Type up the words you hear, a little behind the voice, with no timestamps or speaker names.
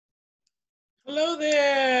Hello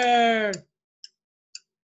there.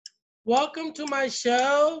 Welcome to my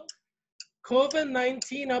show,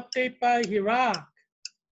 COVID-19 Update by Heerak.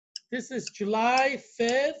 This is July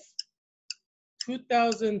 5th,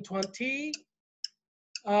 2020,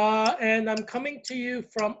 and I'm coming to you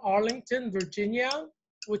from Arlington, Virginia,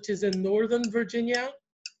 which is in Northern Virginia.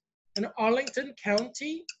 And Arlington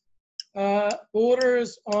County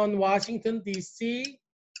borders on Washington, D.C.,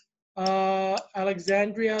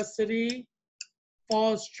 Alexandria City,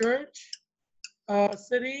 Falls Church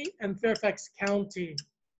City, and Fairfax County.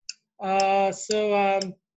 Yeah,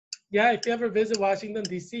 if you ever visit Washington,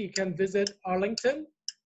 D.C., you can visit Arlington.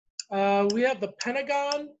 We have the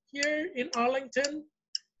Pentagon here in Arlington,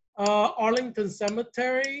 Arlington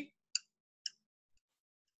Cemetery.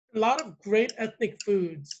 A lot of great ethnic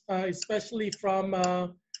foods, especially from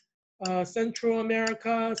Central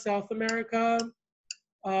America, South America,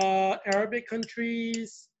 Arabic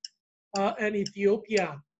countries, and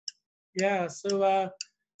Ethiopia. Yeah, so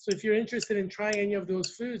if you're interested in trying any of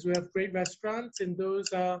those foods, we have great restaurants in those,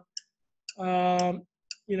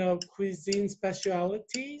 cuisine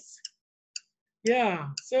specialities. Yeah,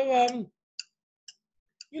 so,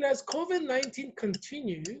 as COVID-19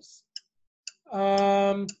 continues,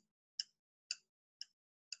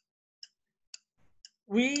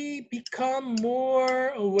 we become more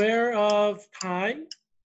aware of time.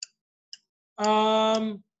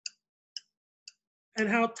 And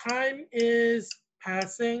how time is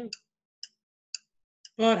passing,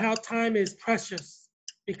 but how time is precious,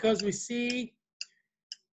 because we see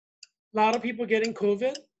a lot of people getting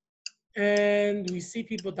COVID, and we see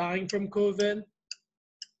people dying from COVID.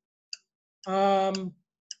 Around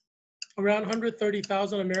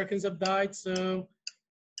 130,000 Americans have died, so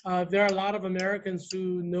there are a lot of Americans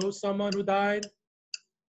who know someone who died.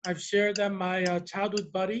 I've shared them, my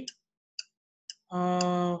childhood buddy,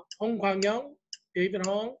 Hong Kwang-young, David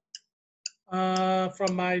Hong,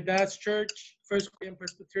 from my dad's church, First Korean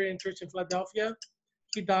Presbyterian Church in Philadelphia.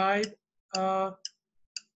 He died a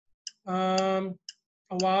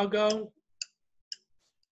while ago.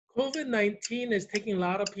 COVID-19 is taking a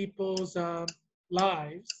lot of people's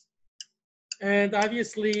lives. And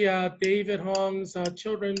obviously, David Hong's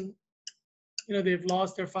children, they've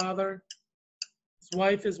lost their father. His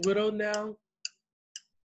wife is widowed now.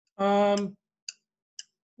 And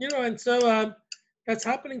so that's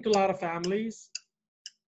happening to a lot of families.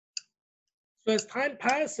 So as time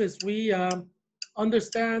passes, we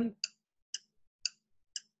understand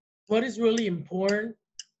what is really important,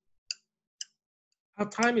 how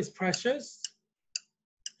time is precious,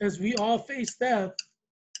 as we all face death.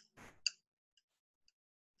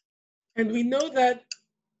 And we know that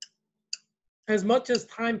as much as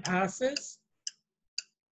time passes,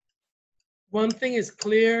 one thing is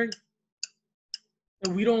clear,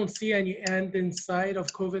 that we don't see any end in sight of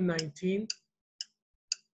COVID-19.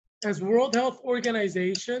 As World Health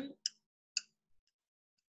Organization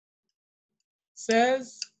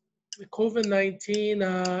says, the COVID-19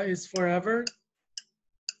 is forever.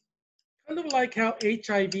 Kind of like how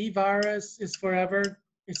HIV virus is forever.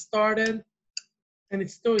 It started and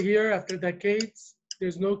it's still here after decades.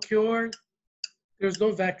 There's no cure. There's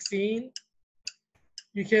no vaccine.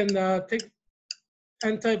 You can take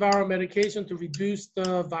antiviral medication to reduce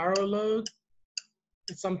the viral load.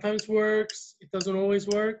 It sometimes works. It doesn't always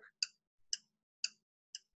work.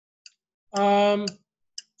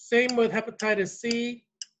 Same with hepatitis C.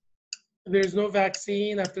 There's no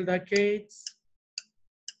vaccine after decades,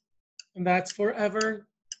 and that's forever.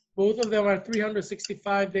 Both of them are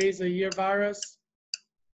 365 days a year virus.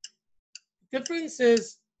 The difference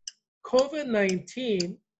is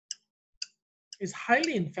COVID-19 is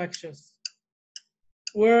highly infectious,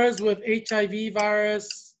 whereas with HIV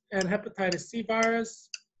virus and hepatitis C virus,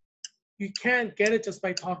 you can't get it just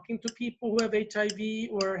by talking to people who have HIV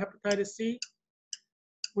or hepatitis C.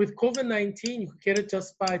 With COVID-19, you can get it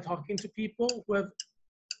just by talking to people who have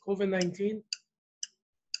COVID-19.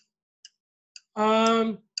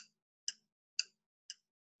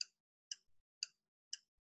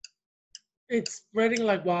 It's spreading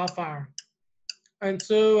like wildfire. And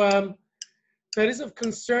so that is of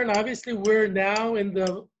concern. Obviously, we're now in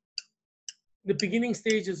the beginning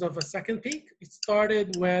stages of a second peak. It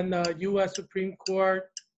started when U.S. Supreme Court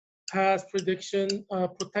passed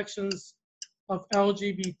protections of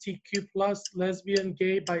LGBTQ+, lesbian,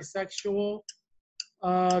 gay, bisexual,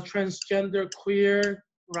 transgender, queer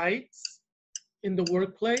rights in the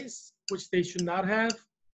workplace, which they should not have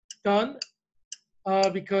done,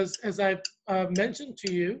 because as I've mentioned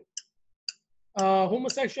to you,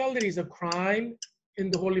 homosexuality is a crime in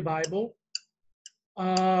the Holy Bible.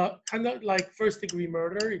 kind of like first-degree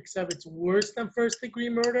murder, except it's worse than first-degree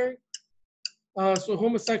murder. So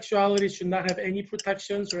homosexuality should not have any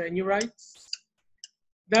protections or any rights.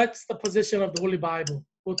 That's the position of the Holy Bible,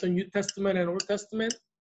 both the New Testament and Old Testament.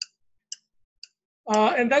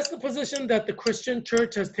 And that's the position that the Christian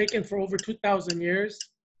church has taken for over 2,000 years.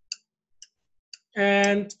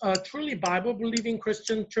 And truly Bible-believing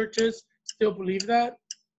Christian churches still believe that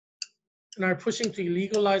and are pushing to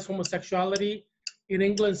legalize homosexuality in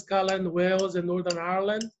England, Scotland, Wales, and Northern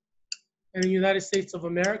Ireland, and the United States of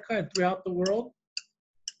America and throughout the world.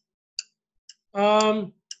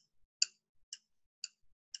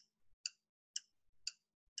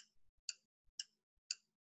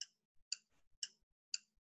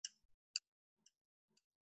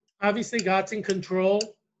 Obviously, God's in control,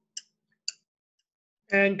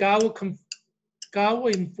 and God will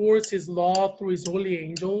enforce his law through his holy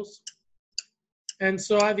angels. And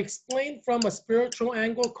so I've explained from a spiritual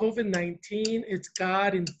angle, COVID-19, it's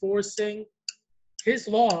God enforcing his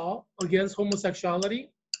law against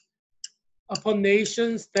homosexuality upon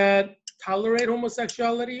nations that tolerate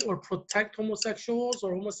homosexuality or protect homosexuals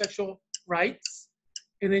or homosexual rights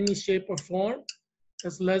in any shape or form,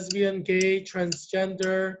 as lesbian, gay,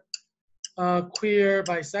 transgender, queer,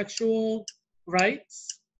 bisexual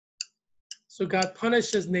rights. So God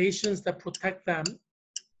punishes nations that protect them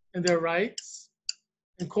and their rights.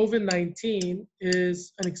 And COVID-19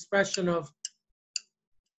 is an expression of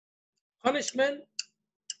punishment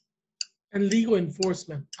and legal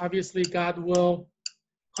enforcement. Obviously, God will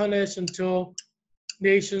punish until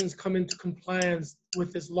nations come into compliance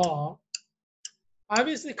with his law.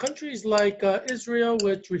 Obviously, countries like Israel,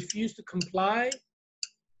 which refuse to comply,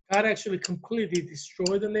 God actually completely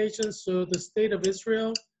destroyed the nation. So the state of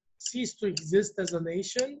Israel ceased to exist as a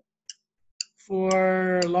nation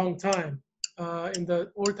for a long time. In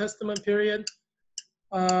the Old Testament period,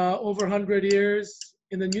 over 100 years.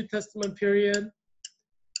 In the New Testament period,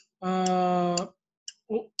 around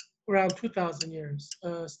 2,000 years.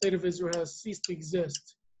 State of Israel has ceased to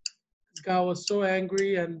exist. God was so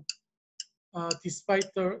angry, and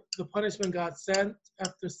despite the punishment God sent,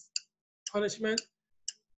 after punishment,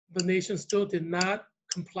 the nation still did not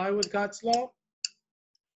comply with God's law.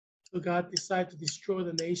 So God decided to destroy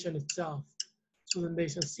the nation itself. So the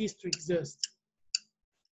nation ceased to exist.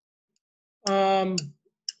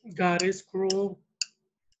 God is cruel,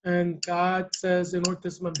 and God says in Old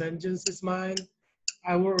Testament, vengeance is mine,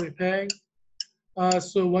 I will repay.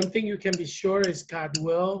 So one thing you can be sure is God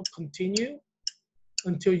will continue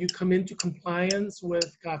until you come into compliance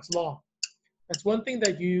with God's law. That's one thing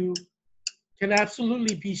that you can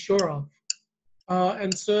absolutely be sure of.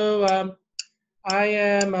 And so I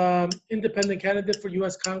am independent candidate for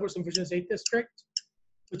U.S. Congress in Virginia's 8th District,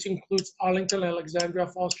 which includes Arlington, Alexandria,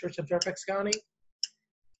 Falls Church, and Fairfax County.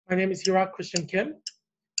 My name is Heerak Christian Kim,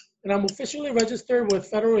 and I'm officially registered with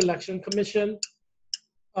Federal Election Commission,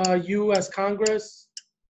 U.S. Congress,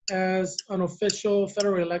 as an official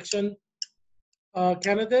federal election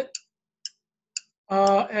candidate.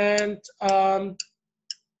 And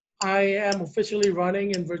I am officially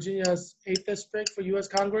running in Virginia's 8th District for U.S.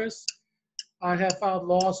 Congress. I have filed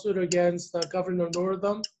lawsuit against Governor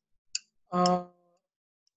Northam,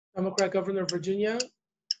 Democrat Governor of Virginia,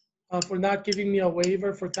 for not giving me a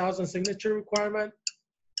waiver for 1,000 signature requirement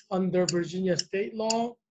under Virginia state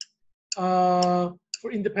law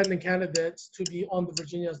for independent candidates to be on the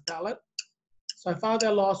Virginia's ballot. So I filed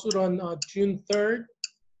that lawsuit on June 3rd,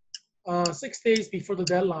 6 days before the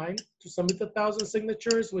deadline to submit the 1,000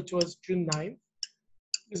 signatures, which was June 9th.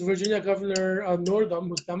 Because Virginia Governor Northam,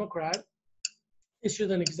 who's Democrat,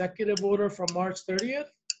 issued an executive order from March 30th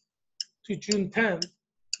to June 10th,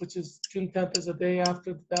 which is June 10th is the day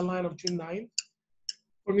after the deadline of June 9th,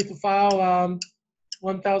 for me to file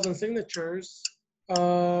 1,000 signatures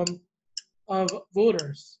of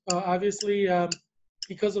voters. Obviously,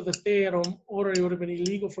 because of the stay-at-home order, it would have been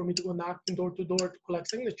illegal for me to go knocking door to door to collect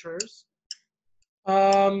signatures.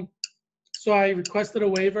 So I requested a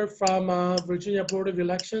waiver from Virginia Board of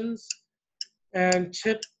Elections, and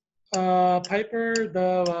Chip Piper,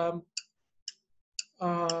 the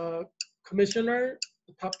commissioner,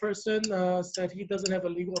 the top person, said he doesn't have a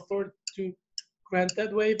legal authority to grant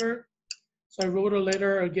that waiver. So I wrote a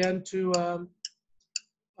letter again to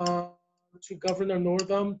Governor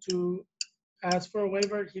Northam to ask for a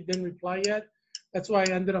waiver. He didn't reply yet. That's why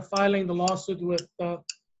I ended up filing the lawsuit with the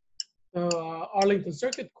Arlington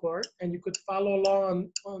Circuit Court, and you could follow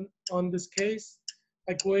along on this case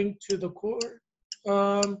by going to the court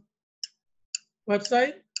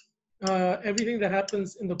website. Everything that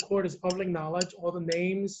happens in the court is public knowledge. All the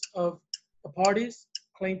names of the parties,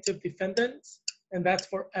 plaintiff, defendants, and that's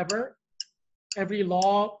forever. Every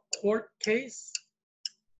law court case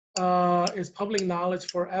is public knowledge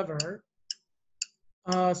forever.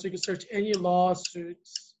 So you can search any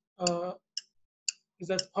lawsuits because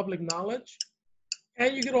that's public knowledge.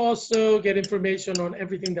 And you can also get information on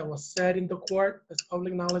everything that was said in the court. That's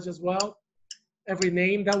public knowledge as well. Every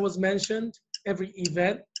name that was mentioned, every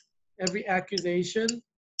event, every accusation,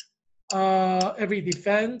 every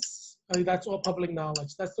defense, that's all public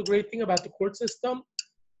knowledge. That's the great thing about the court system,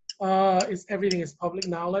 is everything is public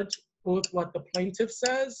knowledge, both what the plaintiff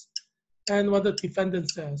says and what the defendant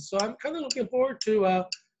says. So I'm kind of looking forward to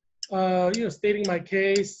stating my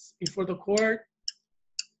case before the court,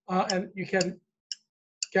 and you can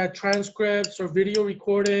get transcripts or video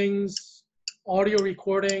recordings, audio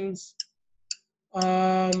recordings,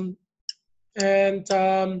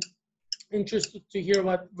 interested to hear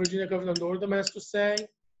what Virginia Governor Northam has to say.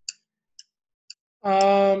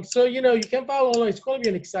 So, you can follow along. It's going to be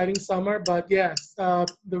an exciting summer, but yes,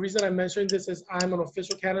 the reason I'm mentioning this is I'm an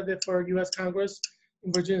official candidate for U.S. Congress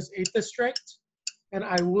in Virginia's 8th District, and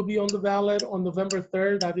I will be on the ballot on November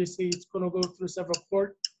 3rd. Obviously, it's going to go through several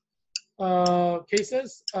court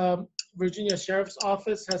cases. Virginia Sheriff's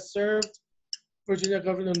Office has served Virginia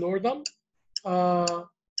Governor Northam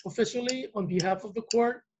officially on behalf of the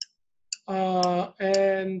court,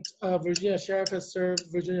 and Virginia Sheriff has served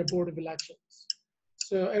Virginia Board of Elections.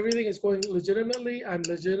 So everything is going legitimately. I'm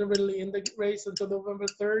legitimately in the race until November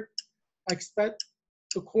 3rd. I expect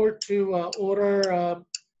the court to order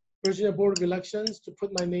Virginia Board of Elections to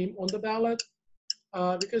put my name on the ballot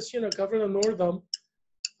because, Governor Northam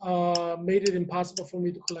made it impossible for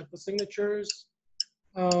me to collect the signatures.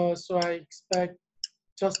 So I expect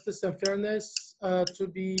justice and fairness to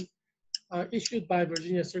be issued by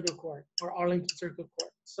Virginia Circuit Court or Arlington Circuit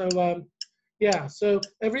Court. So yeah, so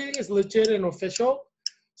everything is legit and official.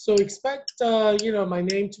 So expect my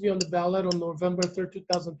name to be on the ballot on November 3rd,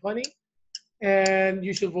 2020. And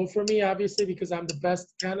you should vote for me, obviously, because I'm the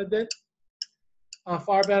best candidate,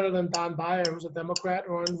 far better than Don Beyer, who's a Democrat,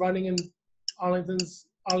 or running in Arlington,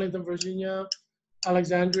 Virginia,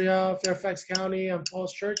 Alexandria, Fairfax County, and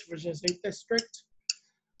Falls Church, Virginia's 8th District.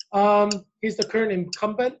 He's the current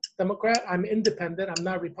incumbent Democrat. I'm independent. I'm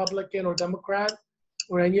not Republican or Democrat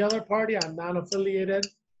or any other party. I'm non-affiliated.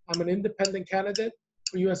 I'm an independent candidate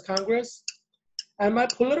for U.S. Congress. And my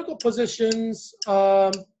political positions,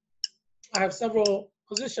 I have several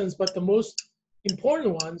positions, but the most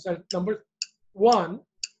important ones are: number one,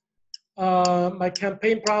 my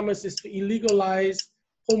campaign promise is to illegalize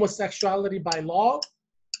homosexuality by law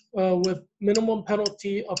with minimum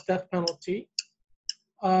penalty of death penalty.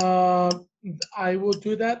 I will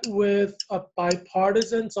do that with a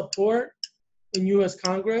bipartisan support in U.S.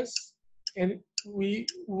 Congress, and we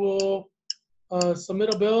will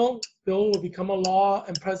submit a bill. Bill will become a law,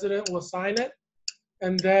 and President will sign it.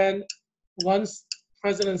 And then once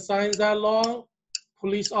President signs that law,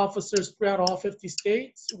 police officers throughout all 50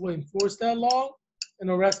 states will enforce that law and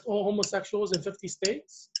arrest all homosexuals in 50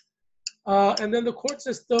 states. And then the court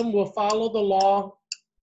system will follow the law.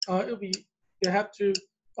 They have to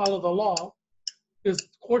follow the law, because the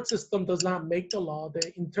court system does not make the law.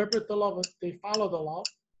 They interpret the law, but they follow the law.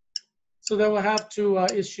 So they will have to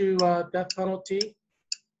issue death penalty.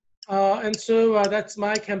 And so that's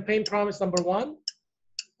my campaign promise number one,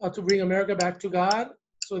 to bring America back to God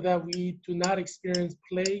so that we do not experience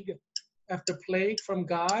plague after plague from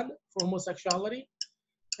God for homosexuality.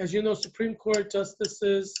 As you know, Supreme Court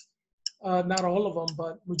justices, not all of them,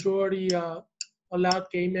 but majority allowed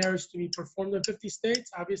gay marriage to be performed in 50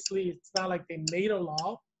 states. Obviously, it's not like they made a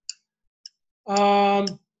law.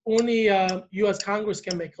 Only U.S. Congress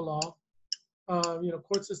can make a law.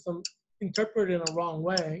 Court system interpreted in a wrong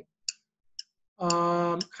way.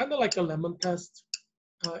 Kind of like a lemon test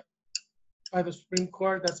by the Supreme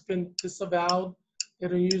Court that's been disavowed. They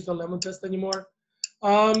don't use the lemon test anymore.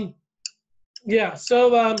 Yeah,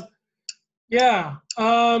 so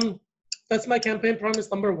that's my campaign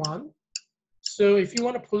promise number one. So if you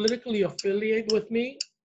want to politically affiliate with me,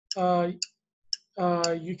 you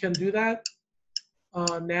can do that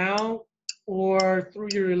now or through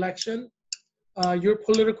your election. Your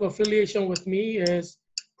political affiliation with me is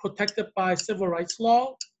protected by civil rights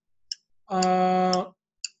law.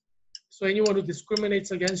 So anyone who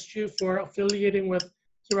discriminates against you for affiliating with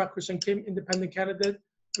Heerak Christian Kim, independent candidate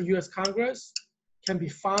for U.S. Congress, can be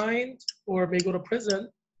fined or may go to prison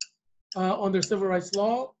under civil rights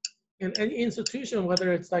law. In any institution,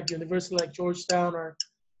 whether it's like university like Georgetown or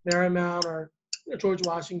Marymount or George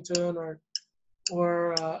Washington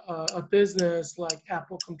or a business like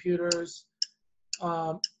Apple Computers,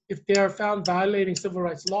 if they are found violating civil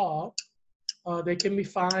rights law, They can be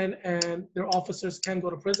fined, and their officers can go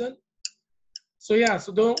to prison. So yeah,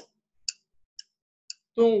 so don't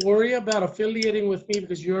worry about affiliating with me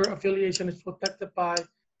because your affiliation is protected by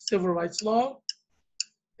civil rights law.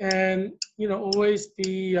 And always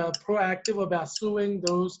be proactive about suing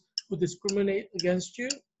those who discriminate against you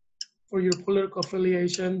for your political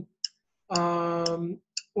affiliation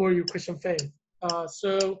or your Christian faith.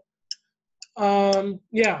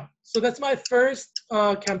 Yeah, so that's my first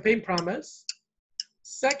campaign promise.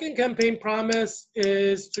 Second campaign promise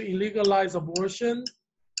is to illegalize abortion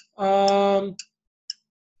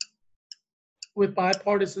with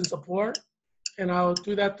bipartisan support, and I'll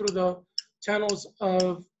do that through the channels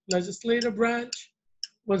of legislative branch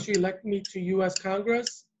once you elect me to U.S.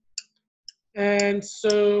 Congress. And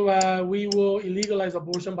so we will illegalize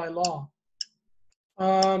abortion by law.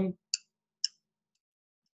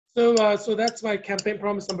 So that's my campaign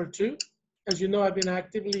promise number 2. As you know, I've been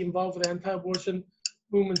actively involved with anti-abortion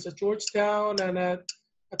movements at Georgetown and at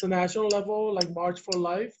the national level, like March for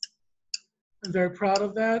Life. I'm very proud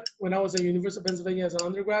of that. When I was at University of Pennsylvania as an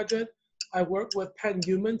undergraduate, I worked with Penn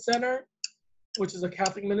Human Center, which is a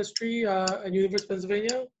Catholic ministry at University of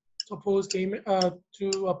Pennsylvania,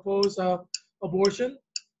 to oppose abortion.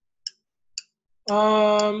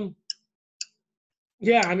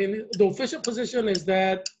 Yeah, I mean, the official position is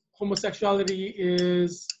that homosexuality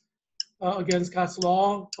is against God's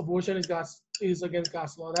law. Abortion is against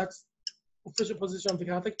God's law. That's official position of the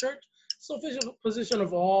Catholic Church. It's the official position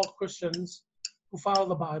of all Christians who follow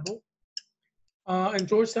the Bible. And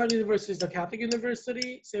Georgetown University is a Catholic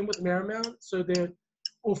university, same with Marymount. So they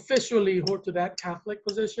officially hold to that Catholic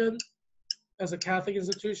position as a Catholic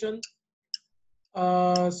institution.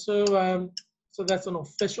 So that's an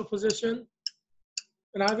official position.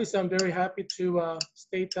 And obviously, I'm very happy to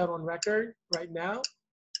state that on record right now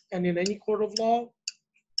and in any court of law.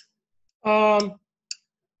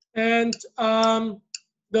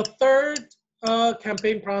 The third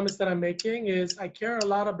campaign promise that I'm making is I care a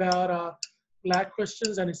lot about Black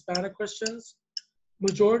Christians and Hispanic Christians.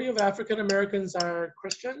 Majority of African Americans are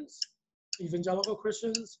Christians, evangelical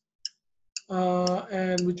Christians,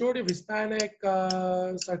 and majority of Hispanic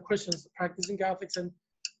are Christians, practicing Catholics, and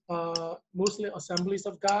mostly Assemblies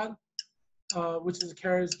of God, which is a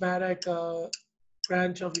charismatic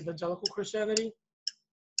branch of evangelical Christianity.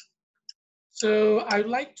 So I'd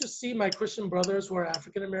like to see my Christian brothers who are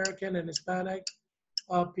African American and Hispanic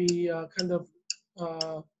be kind of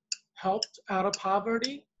helped out of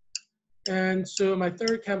poverty. And so my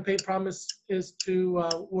third campaign promise is to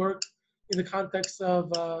work in the context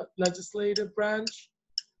of legislative branch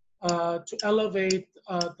to elevate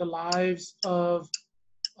the lives of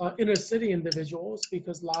inner city individuals,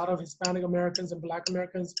 because a lot of Hispanic Americans and Black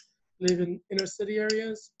Americans live in inner city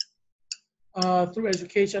areas, through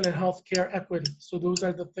education and healthcare equity. So those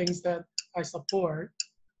are the things that I support.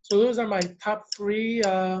 So those are my top 3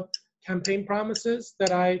 campaign promises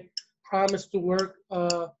that I promise to work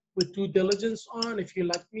with due diligence on if you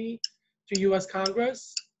elect me to U.S.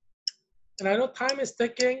 Congress. And I know time is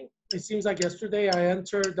ticking. It seems like yesterday I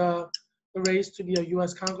entered the race to be a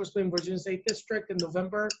U.S. Congressman in Virginia's 8th District in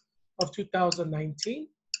November of 2019.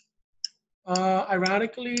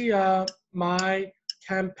 Ironically, my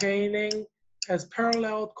campaigning has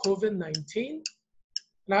paralleled COVID-19.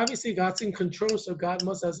 And obviously God's in control, so God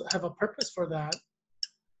must have a purpose for that.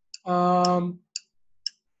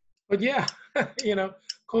 But yeah,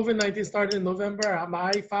 COVID-19 started in November.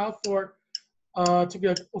 I filed to be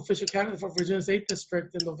an official candidate for Virginia's 8th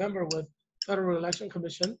District in November with Federal Election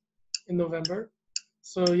Commission in November.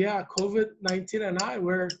 So yeah, COVID-19 and I,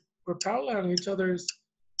 we're paralleling each other's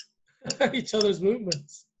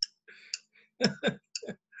movements.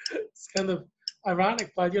 It's kind of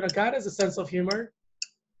ironic, but God has a sense of humor.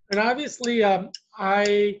 And obviously, I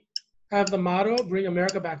have the motto, bring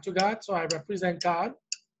America back to God, so I represent God.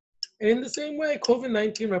 And in the same way,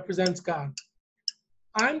 COVID-19 represents God.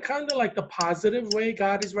 I'm kind of like the positive way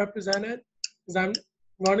God is represented, because I'm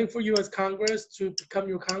running for U.S. Congress to become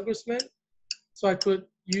your congressman, so I could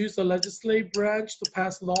use the legislative branch to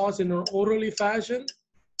pass laws in an orderly fashion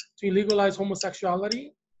to legalize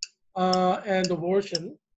homosexuality and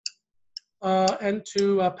abortion, and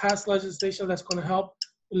to pass legislation that's going to help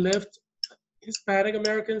lift Hispanic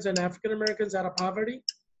Americans and African Americans out of poverty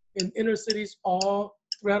in inner cities all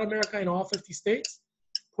throughout America in all 50 states,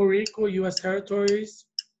 Puerto Rico, U.S. territories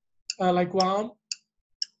like Guam.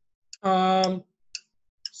 I'm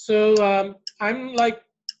like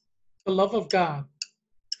the love of God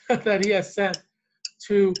that He has sent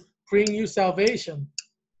to bring you salvation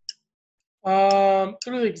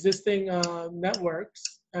through the existing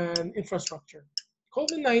networks and infrastructure.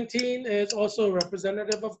 COVID-19 is also a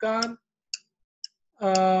representative of God,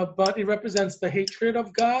 but it represents the hatred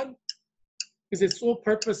of God because its sole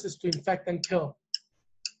purpose is to infect and kill.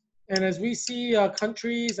 And as we see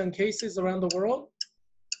countries and cases around the world,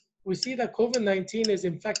 we see that COVID-19 is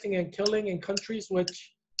infecting and killing in countries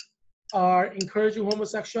which are encouraging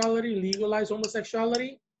homosexuality, legalize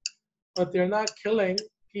homosexuality, but they're not killing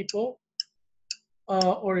people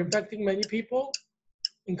or infecting many people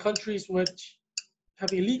in countries which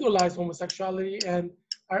have illegalized homosexuality and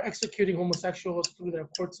are executing homosexuals through their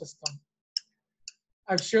court system.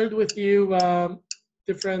 I've shared with you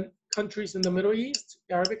different countries in the Middle East,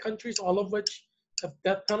 Arabic countries, all of which have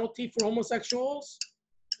death penalty for homosexuals.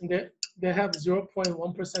 And they have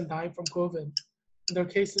 0.1% dying from COVID. And their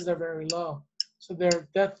cases are very low. So their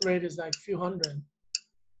death rate is like a few hundred.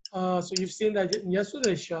 So you've seen that in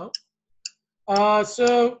yesterday's show.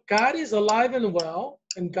 So God is alive and well,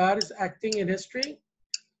 and God is acting in history.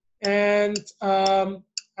 And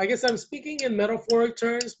I guess I'm speaking in metaphoric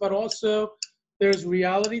terms, but also there's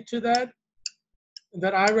reality to that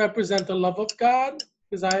I represent the love of God,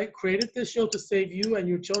 because I created this show to save you and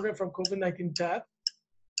your children from COVID-19 death.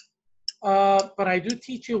 But I do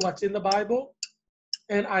teach you what's in the Bible,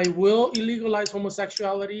 and I will illegalize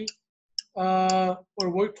homosexuality or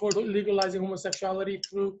work toward legalizing homosexuality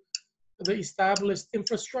through the established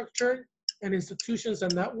infrastructure and institutions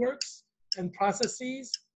and networks and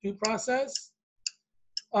processes, due process.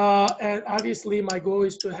 And obviously my goal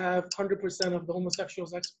is to have 100% of the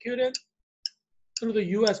homosexuals executed through the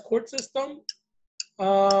US court system.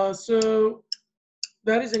 So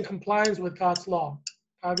that is in compliance with God's law.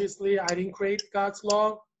 Obviously, I didn't create God's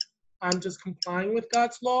law. I'm just complying with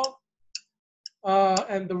God's law.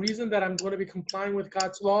 And the reason that I'm going to be complying with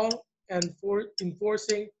God's law and for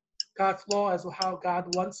enforcing God's law as how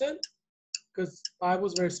God wants it, because the Bible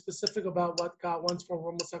is very specific about what God wants for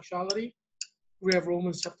homosexuality. We have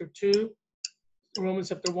Romans chapter 2, Romans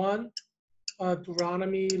chapter 1,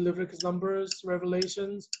 Deuteronomy, Leviticus, Numbers,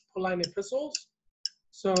 Revelations, Pauline epistles.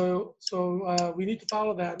 So we need to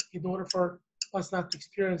follow that in order for us not to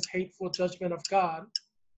experience hateful judgment of God.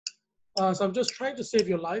 So I'm just trying to save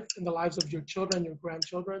your life and the lives of your children, your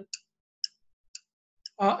grandchildren.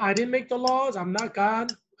 I didn't make the laws. I'm not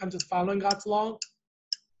God. I'm just following God's law.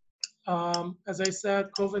 As I said,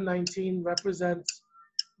 COVID-19 represents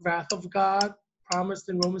wrath of God, promised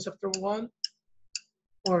in Romans chapter 1,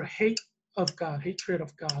 or hate of God, hatred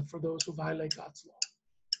of God for those who violate God's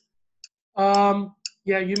law.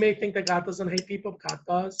 Yeah, you may think that God doesn't hate people, but God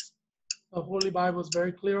does. The Holy Bible is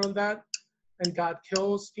very clear on that. And God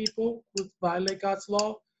kills people who violate God's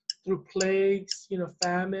law through plagues,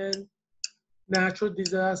 famine, natural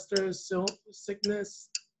disasters, sickness.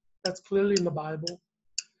 That's clearly in the Bible.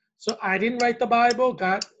 So I didn't write the Bible.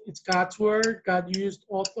 It's God's word. God used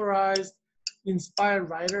authorized, inspired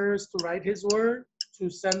writers to write his word, to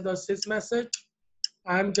send us his message.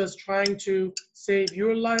 I'm just trying to save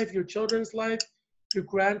your life, your children's life, your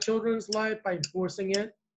grandchildren's life by enforcing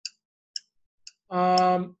it.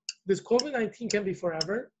 This COVID-19 can be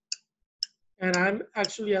forever. And I'm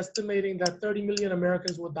actually estimating that 30 million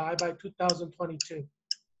Americans will die by 2022.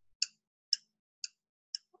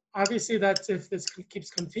 Obviously, that's if this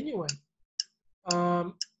keeps continuing.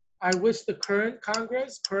 I wish the current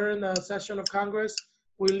session of Congress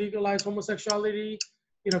will legalize homosexuality,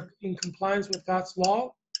 in compliance with God's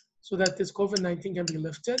law, so that this COVID-19 can be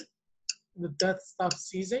lifted, and the death stops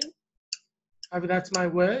ceasing. I mean, that's my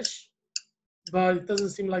wish, but it doesn't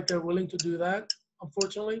seem like they're willing to do that,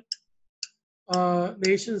 unfortunately.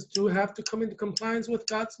 Nations do have to come into compliance with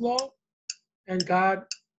God's law, and God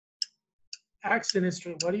acts in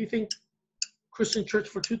history. Why do you think Christian church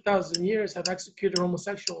for 2,000 years have executed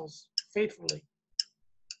homosexuals faithfully?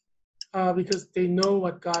 Because they know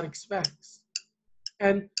what God expects.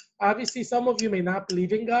 And obviously, some of you may not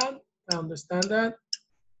believe in God. I understand that.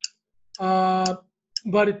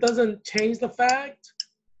 But it doesn't change the fact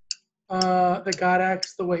that God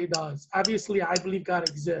acts the way he does. Obviously, I believe God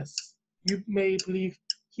exists. You may believe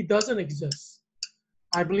he doesn't exist.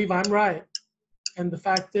 I believe I'm right. And the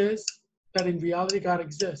fact is that in reality, God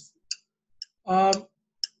exists.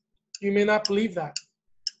 You may not believe that.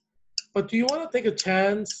 But do you want to take a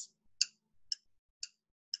chance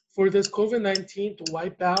for this COVID-19 to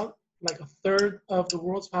wipe out like a third of the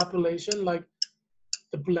world's population, like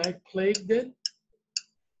the Black Plague did?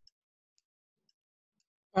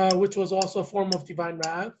 Which was also a form of divine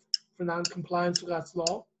wrath for non-compliance with God's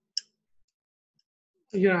law.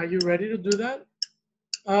 Are you ready to do that?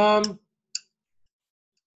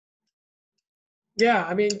 Yeah,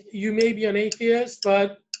 I mean, you may be an atheist,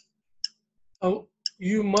 but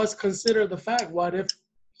you must consider the fact, what if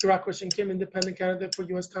Heerak Christian Kim, independent candidate for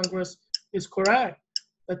U.S. Congress, is correct?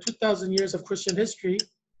 That 2,000 years of Christian history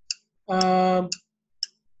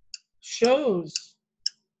shows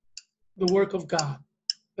the work of God.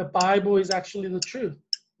 The Bible is actually the truth.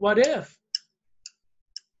 What if?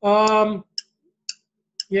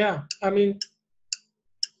 Yeah, I mean,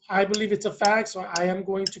 I believe it's a fact, so I am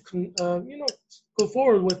going to, go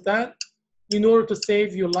forward with that in order to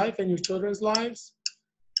save your life and your children's lives.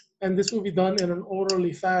 And this will be done in an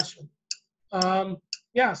orderly fashion.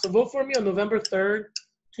 Yeah, so vote for me on November 3rd,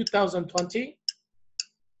 2020.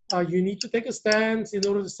 You need to take a stance in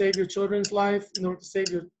order to save your children's life, in order to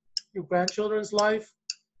save your grandchildren's life.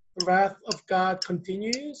 The wrath of God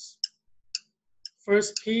continues.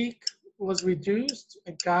 First peak was reduced,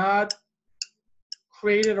 and God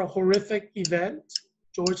created a horrific event,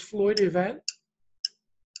 George Floyd event,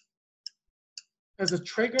 as a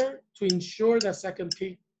trigger to ensure that second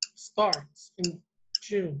peak starts in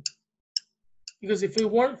June. Because if it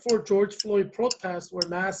weren't for George Floyd protests where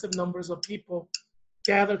massive numbers of people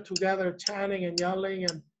gathered together, chanting and yelling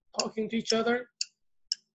and talking to each other,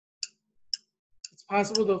 it's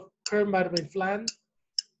possible the curve might have been flattened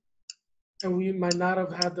and we might not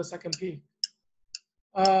have had the second peak.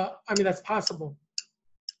 I mean, that's possible.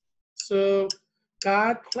 So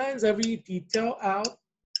God plans every detail out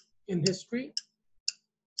in history.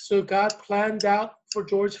 So God planned out for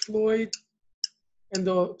George Floyd, and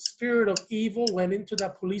the spirit of evil went into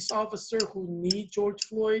that police officer who kneed George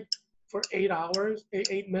Floyd for 8 hours,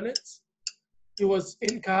 8 minutes. It was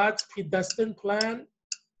in God's predestined plan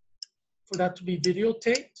for that to be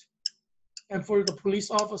videotaped and for the police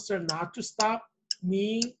officer not to stop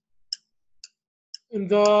kneeing. And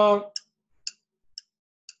the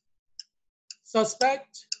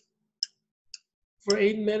suspect for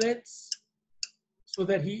 8 minutes so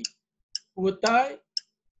that he would die.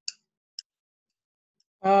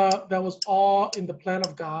 That was all in the plan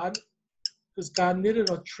of God, because God needed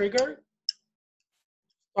a trigger to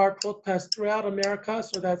start protests throughout America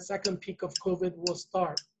so that second peak of COVID will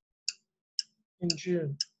start in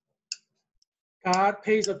June. God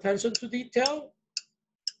pays attention to detail.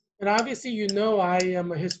 And obviously, you know, I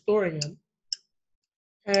am a historian.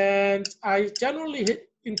 And I generally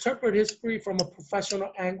interpret history from a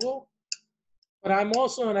professional angle. But I'm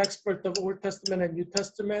also an expert of Old Testament and New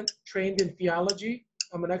Testament, trained in theology.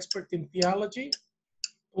 I'm an expert in theology,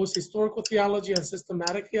 both historical theology and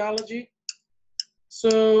systematic theology.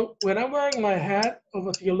 So when I'm wearing my hat of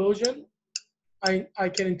a theologian, I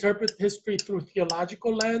can interpret history through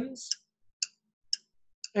theological lens.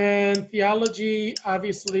 And theology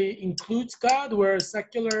obviously includes God, whereas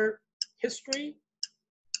secular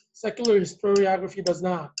historiography does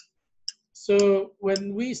not. So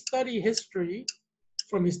when we study history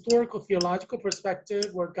from historical theological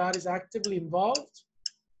perspective, where God is actively involved,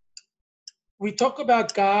 we talk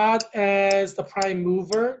about God as the prime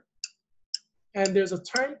mover, and there's a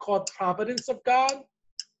term called providence of God,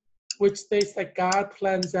 which states that God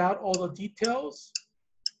plans out all the details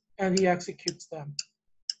and he executes them.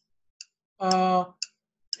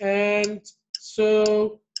 And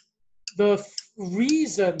so the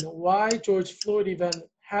reason why George Floyd event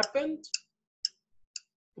happened,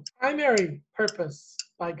 the primary purpose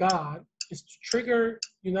by God is to trigger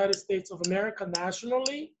United States of America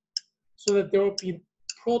nationally so that there will be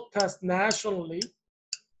protests nationally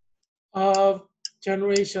of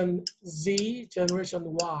Generation Z, Generation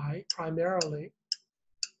Y primarily.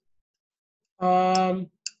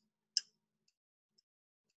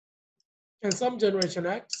 And some Generation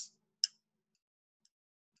X,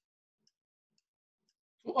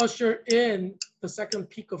 to usher in the second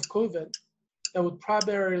peak of COVID that would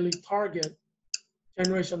primarily target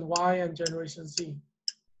Generation Y and Generation Z.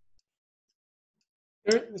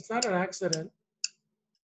 It's not an accident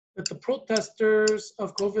that the protesters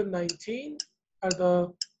of COVID-19 are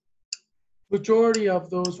the majority of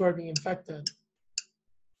those who are being infected.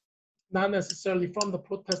 Not necessarily from the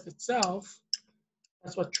protest itself.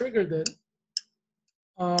 That's what triggered it.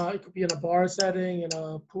 It could be in a bar setting, in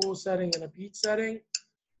a pool setting, in a beach setting,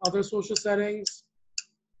 other social settings.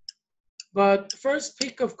 But the first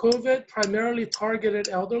peak of COVID primarily targeted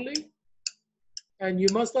elderly. And you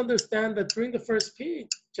must understand that during the first peak,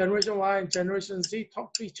 Generation Y and Generation Z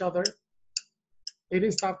talked to each other. They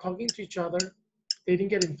didn't stop talking to each other. They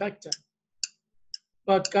didn't get infected.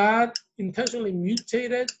 But God intentionally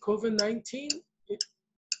mutated COVID-19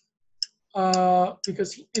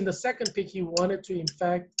 because in the second peak, he wanted to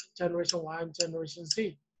infect Generation Y and Generation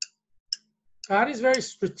Z. God is very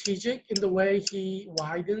strategic in the way he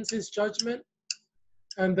widens his judgment.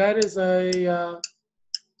 And that is a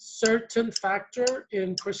certain factor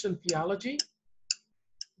in Christian theology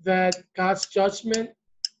that God's judgment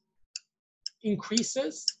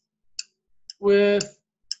increases with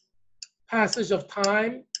passage of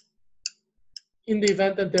time in the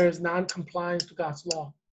event that there is non-compliance to God's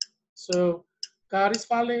law. So God is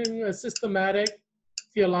following a systematic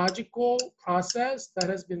theological process that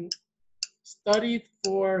has been studied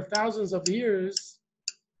for thousands of years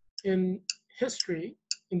in history,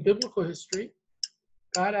 in biblical history.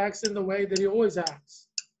 God acts in the way that he always acts.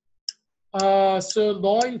 So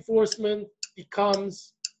law enforcement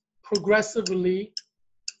becomes progressively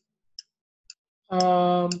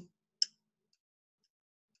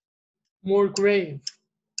more grave.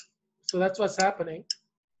 So that's what's happening.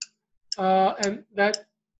 And that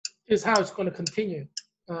is how it's going to continue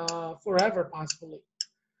forever, possibly.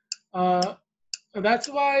 And that's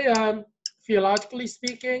why, theologically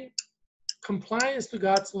speaking, compliance to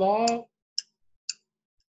God's law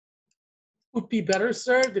would be better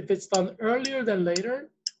served if it's done earlier than later,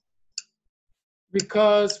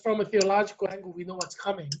 because from a theological angle, we know what's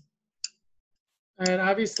coming. And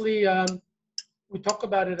obviously, we talk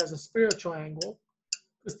about it as a spiritual angle,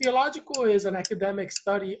 because theological is an academic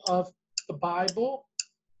study of the Bible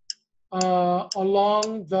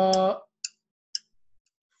along the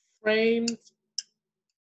framed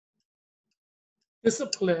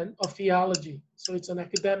discipline of theology. So it's an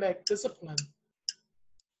academic discipline.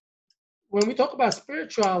 When we talk about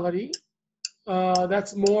spirituality,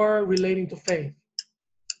 that's more relating to faith.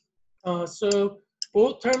 So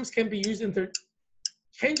both terms can be used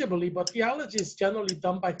interchangeably, but theology is generally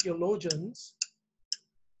done by theologians,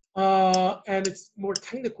 and it's more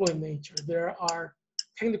technical in nature. There are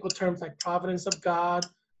technical terms like providence of God,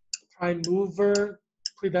 prime mover,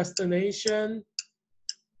 predestination.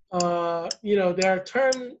 There are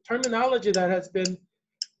terminology that has been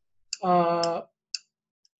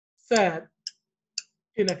said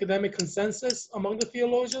in academic consensus among the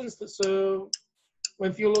theologians. So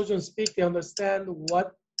when theologians speak, they understand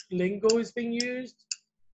what lingo is being used,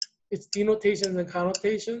 its denotations and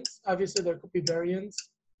connotations. Obviously, there could be variants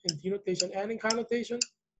in denotation and in connotation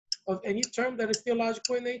of any term that is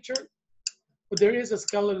theological in nature, but there is a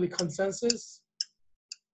scholarly consensus.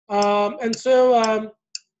 So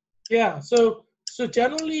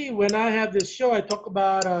generally, when I have this show, I talk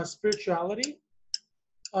about spirituality,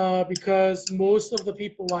 because most of the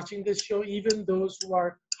people watching this show, even those who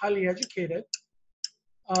are highly educated,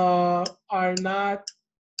 are not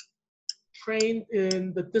trained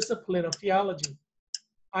in the discipline of theology.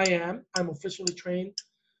 I'm officially trained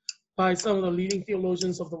by some of the leading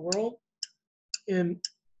theologians of the world in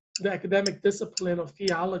the academic discipline of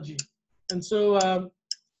theology. And so,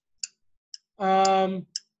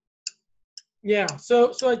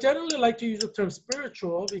 so I generally like to use the term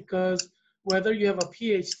spiritual, because whether you have a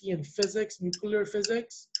PhD in physics, nuclear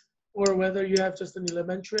physics, or whether you have just an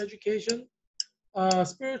elementary education,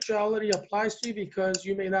 spirituality applies to you because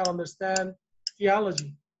you may not understand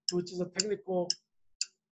theology, which is a technical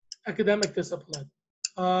academic discipline.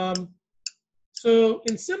 So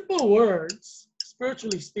in simple words,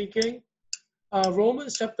 spiritually speaking,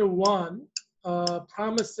 Romans chapter 1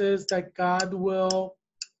 promises that God will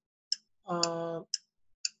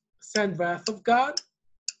send wrath of God,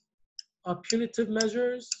 punitive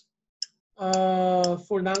measures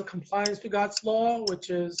for non-compliance to God's law, which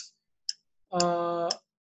is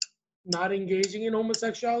not engaging in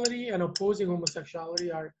homosexuality and opposing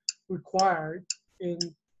homosexuality are required in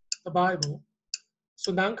the Bible.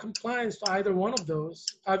 So non-compliance to either one of those,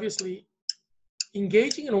 obviously,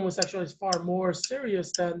 engaging in homosexuality is far more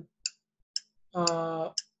serious than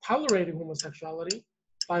tolerating homosexuality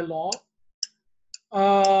by law,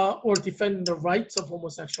 or defending the rights of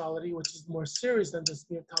homosexuality, which is more serious than just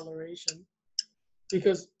mere toleration,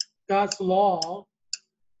 because God's law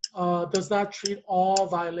does not treat all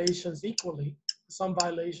violations equally. Some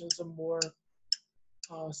violations are more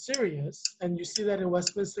serious, and you see that in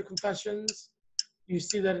Westminster Confessions, you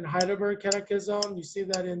see that in Heidelberg Catechism, you see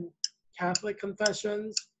that in Catholic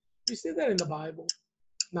confessions, you see that in the Bible.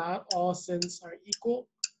 Not all sins are equal.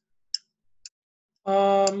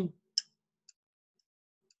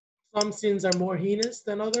 Some sins are more heinous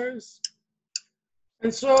than others.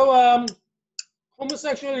 And so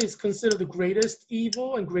homosexuality is considered the greatest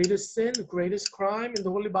evil and greatest sin, the greatest crime in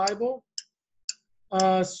the Holy Bible.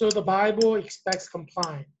 So the Bible expects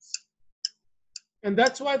compliance. And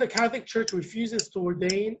that's why the Catholic Church refuses to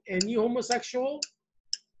ordain any homosexual,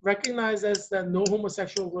 recognizes that no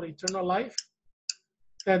homosexual will get eternal life,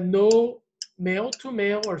 that no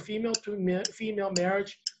male-to-male or female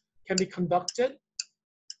marriage can be conducted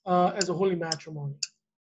as a holy matrimony.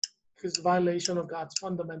 because violation of God's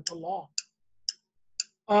fundamental law.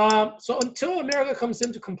 So until America comes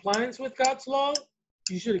into compliance with God's law,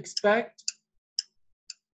 you should expect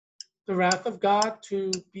the wrath of God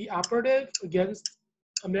to be operative against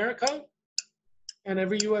America and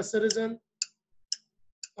every U.S. citizen.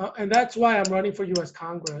 And that's why I'm running for U.S.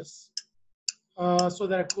 Congress, so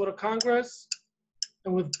that I go to Congress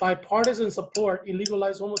and with bipartisan support,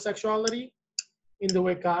 illegalize homosexuality in the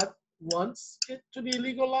way God wants it to be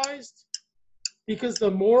legalized. Because the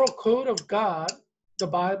moral code of God, the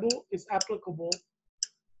Bible, is applicable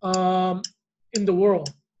in the world,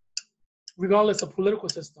 regardless of political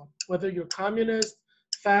system, whether you're communist,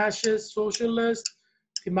 fascist, socialist,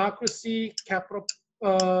 democracy, capital,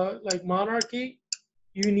 like monarchy,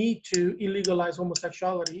 you need to illegalize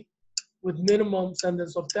homosexuality with minimum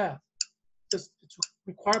sentence of death. It's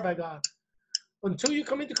required by God. Until you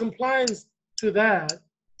come into compliance to that,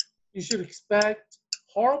 you should expect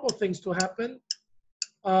horrible things to happen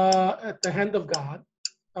at the hand of God,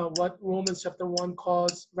 what Romans chapter 1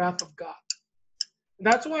 calls wrath of God. And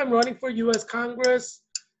that's why I'm running for U.S. Congress,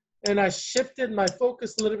 and I shifted my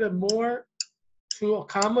focus a little bit more to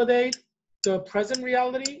accommodate the present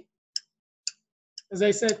reality. As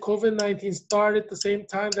I said, COVID-19 started the same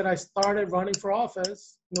time that I started running for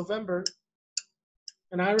office, November,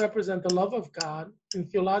 and I represent the love of God in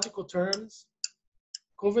theological terms.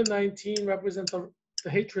 COVID-19 represents the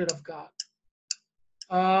hatred of God.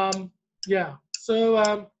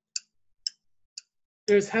 So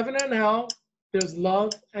there's heaven and hell, there's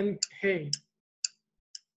love and hate.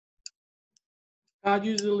 God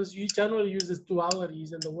generally uses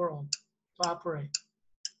dualities in the world to operate.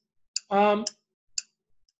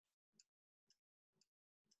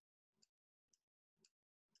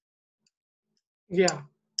 Yeah,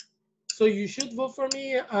 so you should vote for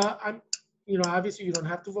me. Obviously you don't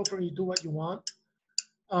have to vote for me, you do what you want.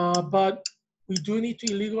 But we do need to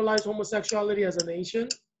illegalize homosexuality as a nation.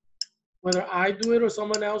 Whether I do it or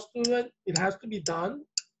someone else do it, it has to be done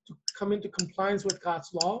to come into compliance with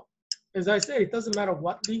God's law. As I say, it doesn't matter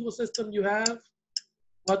what legal system you have,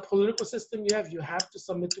 what political system you have to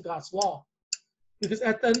submit to God's law. Because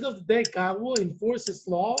at the end of the day, God will enforce his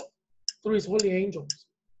law through his holy angels.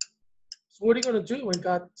 So what are you going to do when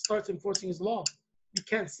God starts enforcing his law? You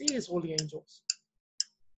can't see his holy angels.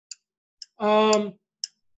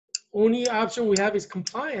 Only option we have is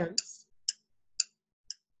compliance,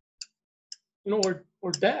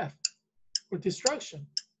 or death, or destruction.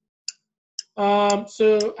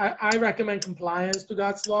 So I recommend compliance to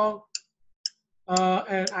God's law.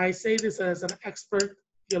 And I say this as an expert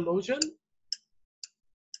theologian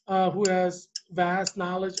who has vast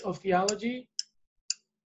knowledge of theology.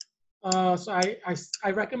 So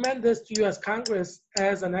I recommend this to you as Congress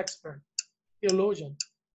as an expert theologian.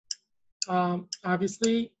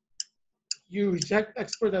 Obviously, you reject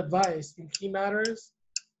expert advice in key matters,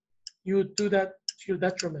 you do that to your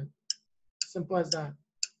detriment. Simple as that.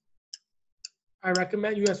 I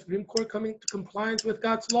recommend U.S. Supreme Court coming to compliance with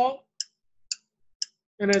God's law.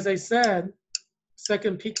 And as I said,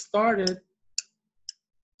 second peak started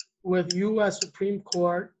with U.S. Supreme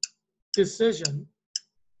Court decision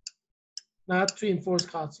not to enforce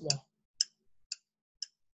God's law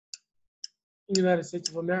in the United States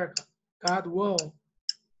of America. God will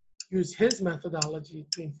use his methodology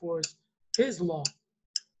to enforce his law.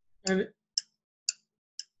 And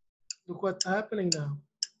look what's happening now.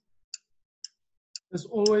 There's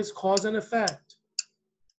always cause and effect.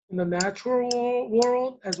 In the natural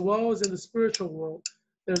world as well as in the spiritual world,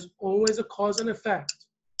 there's always a cause and effect.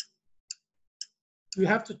 You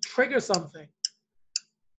have to trigger something.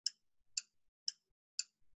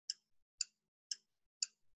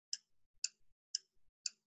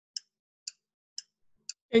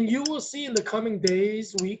 And you will see in the coming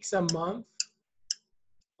days, weeks, and months,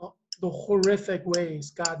 the horrific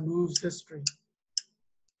ways God moves history.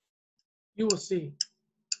 You will see.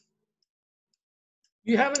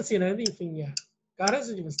 You haven't seen anything yet. God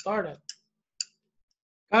hasn't even started.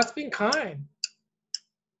 God's been kind.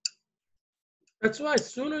 That's why the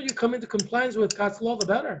sooner you come into compliance with God's law, the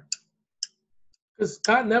better. Because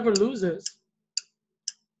God never loses.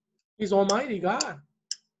 He's Almighty God.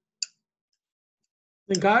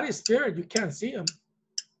 And God is spirit. You can't see him.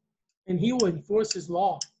 And he will enforce his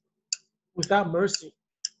law without mercy.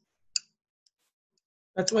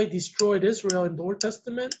 That's why he destroyed Israel in the Old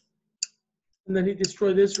Testament. And then he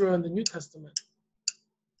destroyed Israel in the New Testament.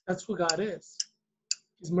 That's who God is.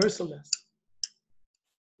 He's merciless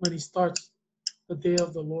when he starts the day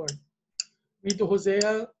of the Lord. Read the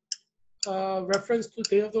Hosea reference to the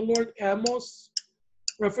day of the Lord, Amos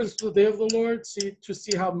reference to the day of the Lord, to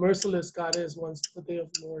see how merciless God is once the day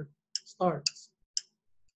of the Lord starts.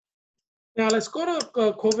 Now let's go to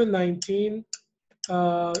COVID-19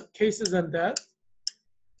 cases and deaths.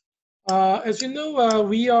 As you know,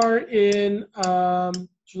 we are in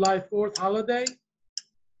July 4th holiday,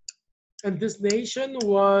 and this nation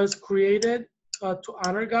was created to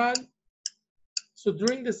honor God. So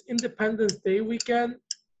during this Independence Day weekend,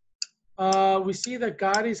 we see that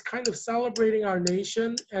God is kind of celebrating our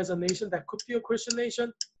nation as a nation that could be a Christian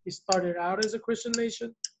nation. He started out as a Christian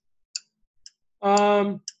nation.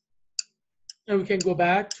 And we can go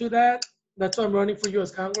back to that. That's why I'm running for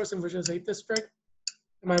U.S. Congress in Virginia's 8th District.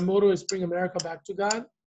 And my motto is bring America back to God.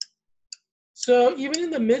 So even in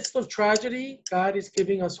the midst of tragedy, God is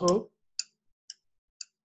giving us hope.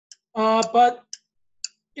 But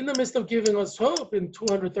in the midst of giving us hope in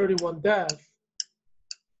 231 deaths,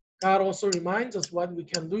 God also reminds us what we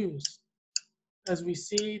can lose. As we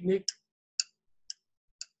see Nick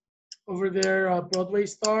over there, Broadway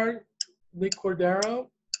star, Nick Cordero,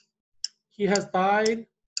 he has died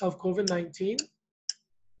of COVID-19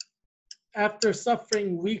 after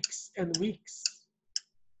suffering weeks and weeks.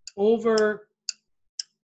 Over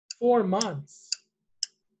 4 months,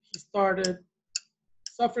 he started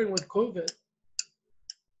suffering with COVID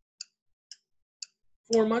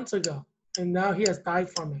 4 months ago, and now he has died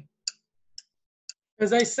from it.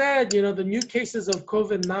 As I said, you know, the new cases of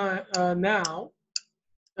COVID now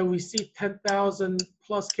that we see 10,000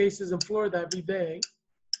 plus cases in Florida every day,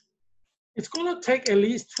 it's going to take at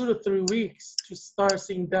least 2 to 3 weeks to start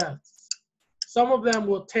seeing deaths. Some of them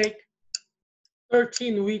will take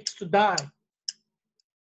 13 weeks to die.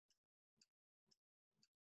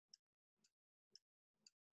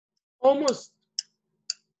 Almost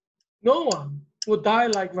no one will die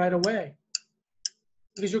like right away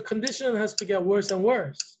because your condition has to get worse and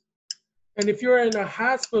worse. And if you're in a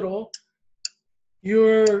hospital,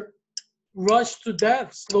 your rush to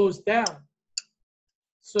death slows down.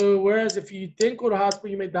 So whereas if you didn't go to hospital,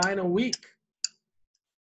 you may die in a week.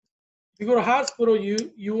 If you go to hospital,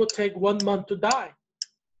 you will take 1 month to die.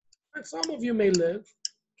 And some of you may live.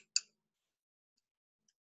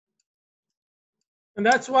 And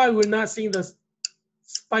that's why we're not seeing the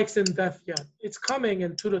spikes in death yet. It's coming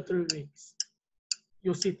in 2 to 3 weeks.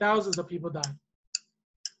 You'll see thousands of people die.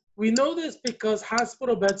 We know this because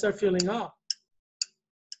hospital beds are filling up.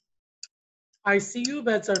 ICU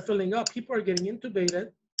beds are filling up. People are getting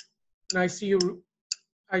intubated in ICU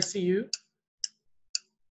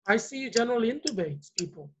generally intubates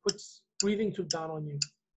people, puts breathing tube down on you.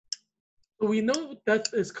 So we know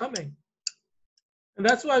death is coming. And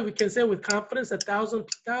that's why we can say with confidence that thousands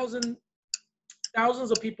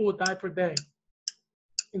of people will die per day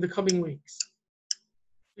in the coming weeks.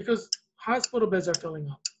 Because hospital beds are filling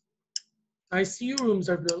up. ICU rooms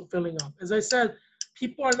are filling up. As I said,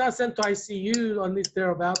 people are not sent to ICU unless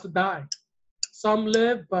they're about to die. Some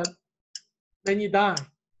live, but many die.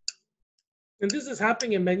 And this is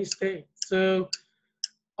happening in many states. So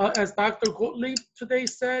as Dr. Gottlieb today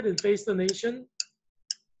said in Face the Nation,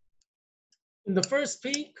 in the first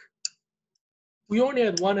peak, we only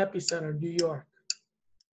had one epicenter, New York.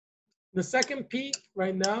 The second peak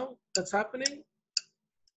right now that's happening,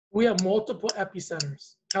 we have multiple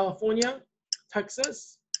epicenters. California,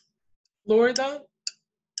 Texas, Florida,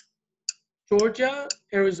 Georgia,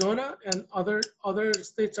 Arizona, and other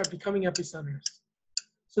states are becoming epicenters.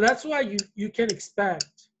 So that's why you can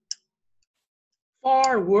expect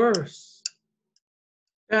far worse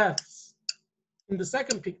deaths in the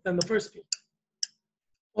second peak than the first peak.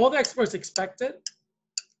 All the experts expect it,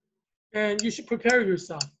 and you should prepare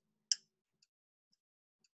yourself.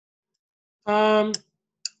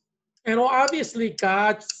 And obviously,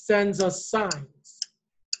 God sends us signs.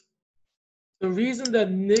 The reason that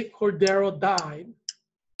Nick Cordero died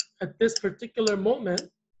at this particular moment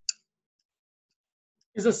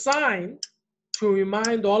is a sign to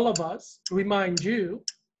remind all of us, to remind you,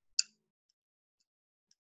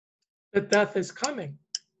 that death is coming.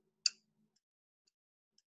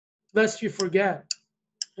 Lest you forget.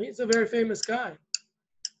 He's a very famous guy.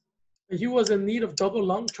 And he was in need of double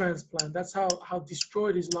lung transplant. That's how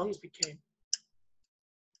destroyed his lungs became.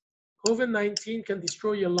 COVID-19 can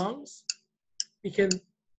destroy your lungs. It can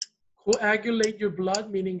coagulate your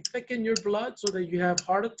blood, meaning thicken your blood so that you have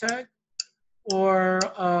heart attack or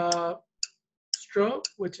stroke,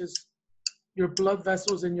 which is your blood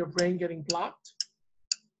vessels in your brain getting blocked.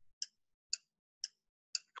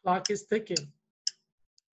 Clock is ticking.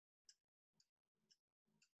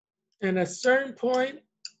 And at a certain point,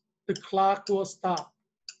 the clock will stop.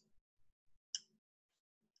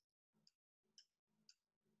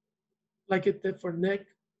 Like it did for Nick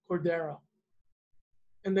Cordero.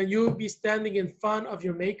 And then you will be standing in front of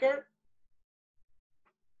your maker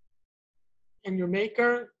and your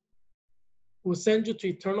maker will send you to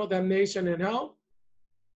eternal damnation in hell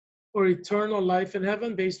or eternal life in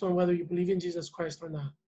heaven based on whether you believe in Jesus Christ or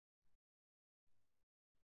not.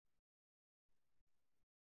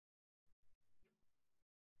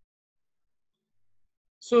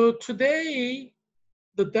 So today,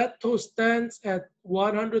 the death toll stands at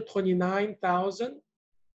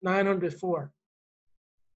 129,904.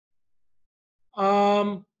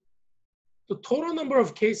 The total number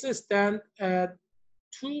of cases stand at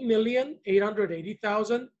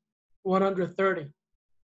 2,880,130.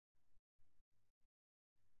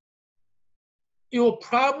 It will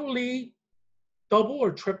probably double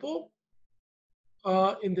or triple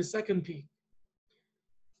in the second peak.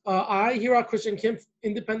 Heerak Christian Kim,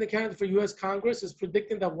 independent candidate for U.S. Congress, is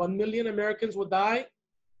predicting that 1 million Americans will die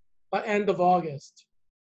by end of August.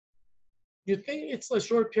 You think it's a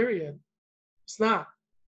short period? It's not.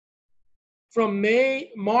 From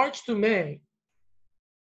March to May,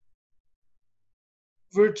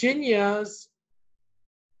 Virginia's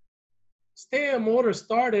stay-at-home order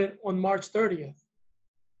started on March 30th,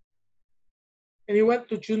 and it went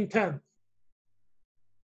to June 10th.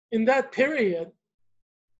 In that period,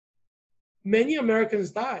 many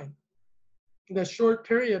Americans died. In that short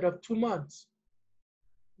period of 2 months,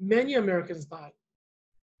 many Americans died.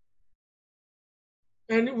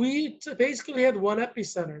 And we basically had one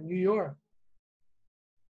epicenter, New York.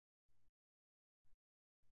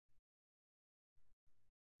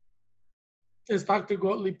 As Dr.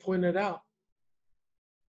 Gottlieb pointed out,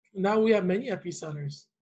 now we have many epicenters.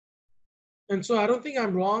 And so I don't think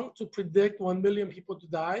I'm wrong to predict 1 million people to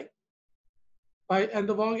die by end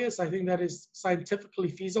of August. I think that is scientifically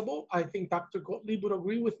feasible. I think Dr. Gottlieb would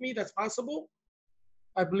agree with me that's possible.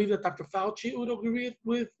 I believe that Dr. Fauci would agree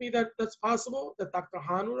with me that that's possible, that Dr.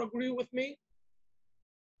 Hahn would agree with me.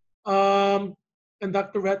 And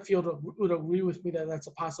Dr. Redfield would agree with me that that's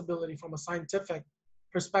a possibility from a scientific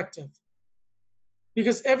perspective.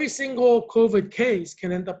 Because every single COVID case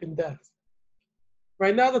can end up in death.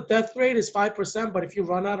 Right now, the death rate is 5%, but if you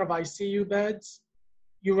run out of ICU beds,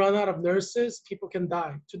 you run out of nurses, people can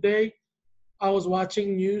die. Today, I was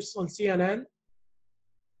watching news on CNN,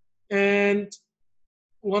 and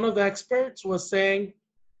one of the experts was saying,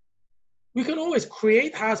 we can always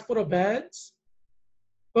create hospital beds,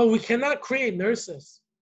 but we cannot create nurses.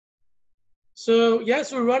 So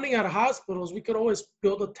yes, we're running out of hospitals. We could always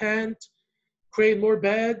build a tent, create more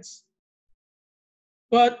beds,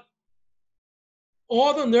 but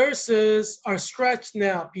all the nurses are stretched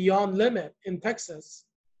now beyond limit in Texas,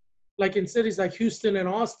 like in cities like Houston and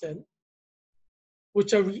Austin,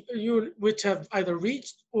 which have either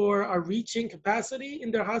reached or are reaching capacity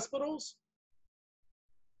in their hospitals.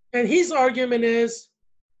 And his argument is,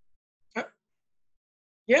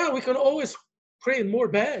 yeah, we can always create more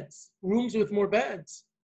beds, rooms with more beds,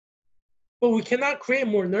 but we cannot create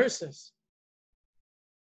more nurses.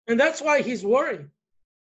 And that's why he's worried.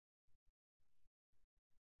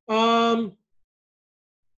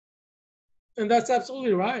 And that's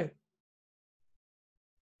absolutely right.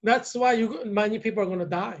 That's why many people are going to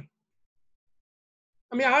die.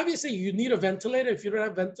 I mean, obviously, you need a ventilator. If you don't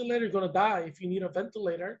have a ventilator, you're going to die if you need a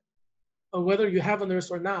ventilator, whether you have a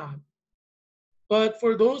nurse or not. But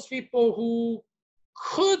for those people who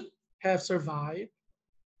could have survived,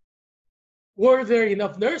 were there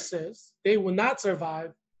enough nurses, they will not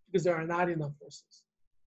survive because there are not enough nurses.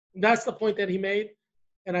 And that's the point that he made,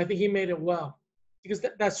 and I think he made it well. Because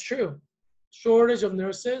that's true. Shortage of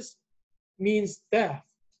nurses means death.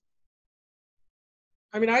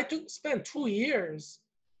 I mean, I spent 2 years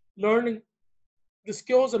learning the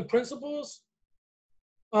skills and principles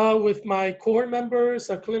with my core members,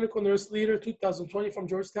 a clinical nurse leader, 2020 from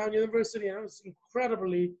Georgetown University, and it was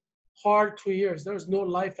incredibly hard 2 years. There was no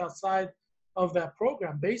life outside of that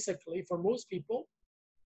program, basically, for most people.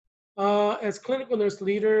 As clinical nurse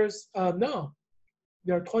leaders, no.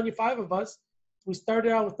 There are 25 of us. We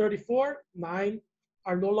started out with 34, 9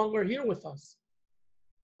 are no longer here with us.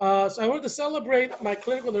 So I wanted to celebrate my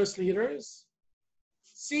clinical nurse leaders.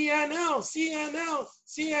 CNL,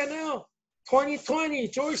 2020,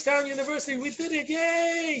 Georgetown University, we did it,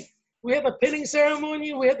 yay! We had the pinning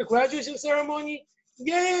ceremony, we had the graduation ceremony,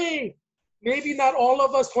 yay! Maybe not all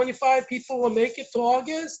of us, 25 people will make it to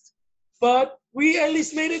August, but we at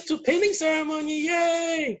least made it to pinning ceremony,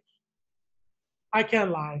 yay! I can't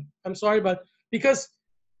lie, I'm sorry, but because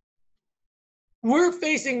we're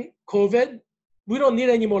facing COVID, we don't need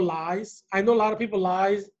any more lies. I know a lot of people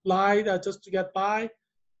lie just to get by,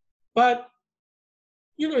 but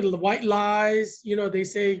you know, the white lies, you know, they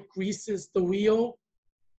say grease is the wheel,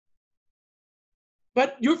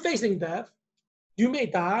 but you're facing death. You may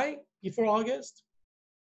die. before August?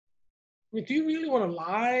 I mean, do you really want to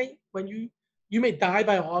lie when you may die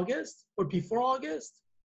by August or before August?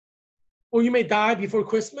 Or you may die before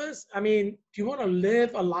Christmas? I mean, do you want to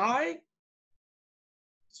live a lie?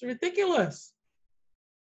 It's ridiculous.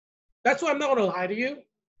 That's why I'm not going to lie to you.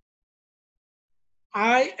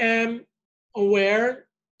 I am aware,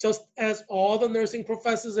 just as all the nursing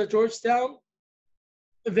professors at Georgetown,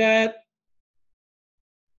 that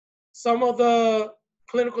some of the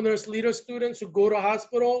clinical nurse leader students who go to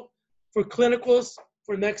hospital for clinicals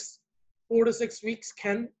for next 4 to 6 weeks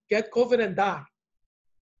can get COVID and die.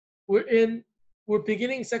 We're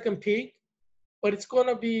beginning second peak, but it's going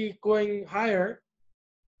to be going higher.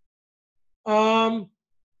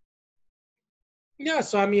 Yeah,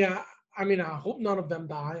 so I mean, I hope none of them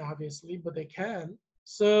die, obviously, but they can.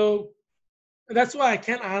 So that's why I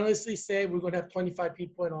can't honestly say we're going to have 25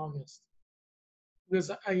 people in August, because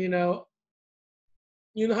you know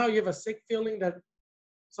how you have a sick feeling that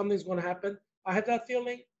something's going to happen. I have that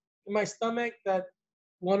feeling in my stomach that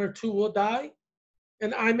 1 or 2 will die,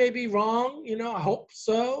 and I may be wrong. I hope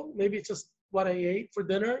so. Maybe it's just what I ate for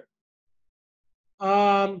dinner.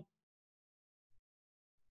 But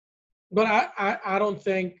I don't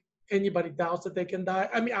think anybody doubts that they can die.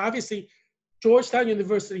 I mean, obviously, Georgetown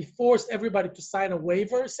University forced everybody to sign a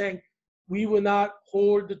waiver saying we will not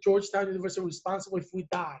hold the Georgetown University responsible if we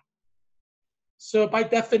die. So by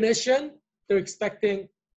definition, they're expecting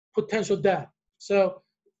potential death. So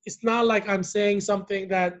it's not like I'm saying something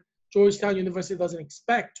that Georgetown University doesn't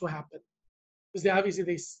expect to happen, because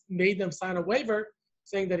they made them sign a waiver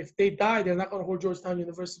saying that if they die, they're not going to hold Georgetown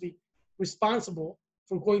University responsible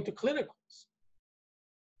for going to clinicals.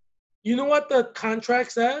 You know what the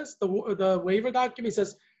contract says? The waiver document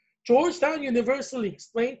says, Georgetown University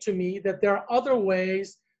explained to me that there are other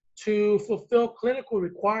ways to fulfill clinical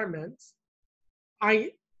requirements.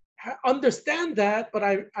 I understand that, but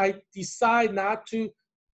I decide not to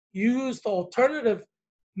use the alternative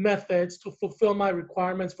methods to fulfill my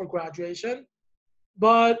requirements for graduation,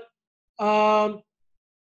 but to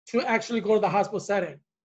actually go to the hospital setting.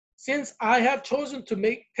 Since I have chosen to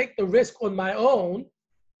take the risk on my own,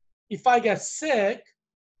 if I get sick,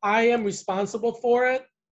 I am responsible for it.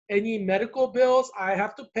 Any medical bills I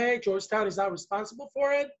have to pay, Georgetown is not responsible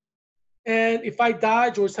for it. And if I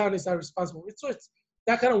die, Georgetown is not responsible. So it's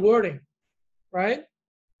that kind of wording, right?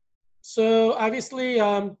 So obviously,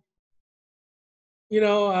 that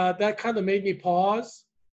kind of made me pause.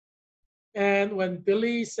 And when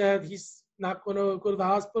Billy said he's not going to go to the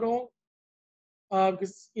hospital,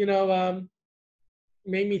 because, made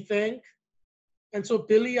me think. And so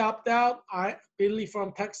Billy opted out. Billy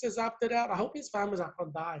from Texas opted out. I hope his family's not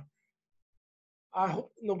going to die. I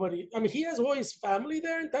hope nobody, he has all his family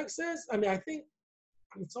there in Texas. I think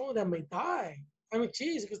some of them may die.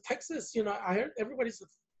 Geez, because Texas, I heard everybody's,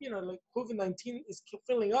 like COVID-19 is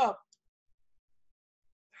filling up.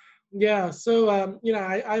 Yeah, so,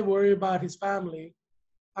 I worry about his family.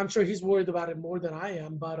 I'm sure he's worried about it more than I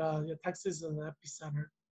am, but Texas is an epicenter.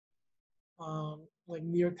 Like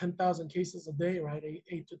near 10,000 cases a day, right?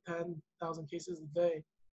 8 to 10,000 cases a day.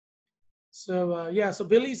 So so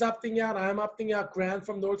Billy's opting out. I'm opting out. Grant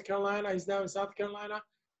from North Carolina is now in South Carolina,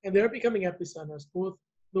 and they're becoming epicenters. Both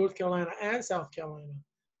North Carolina and South Carolina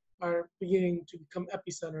are beginning to become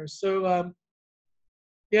epicenters. So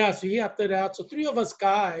so he opted out. So 3 of us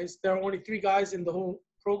guys. There are only 3 guys in the whole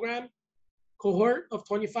program cohort of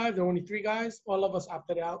 25. There are only 3 guys. All of us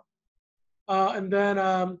opted out, and then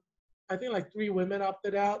I think like 3 women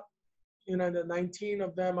opted out. The 19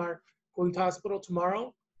 of them are going to hospital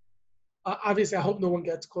tomorrow. Obviously, I hope no one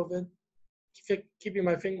gets COVID. Keeping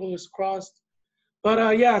my fingers crossed.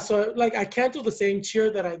 But so like I can't do the same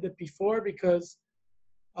cheer that I did before because,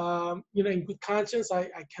 in good conscience, I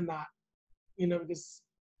cannot.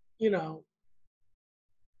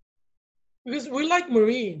 Because we're like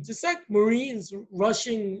Marines. It's like Marines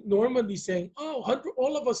rushing Normandy saying, oh,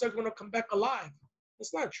 all of us are going to come back alive.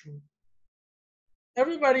 That's not true.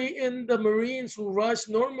 Everybody in the Marines who rushed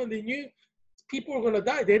Normandy knew people were going to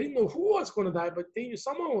die. They didn't know who was going to die, but they knew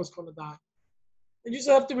someone was going to die. And you just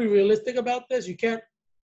have to be realistic about this. You can't,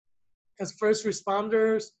 as first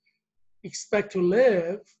responders, expect to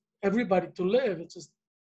live, everybody to live. It's just,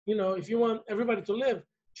 if you want everybody to live,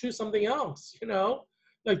 choose something else,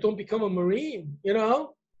 like don't become a Marine,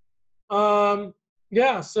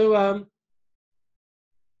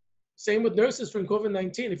 same with nurses from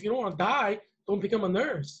COVID-19. If you don't want to die, don't become a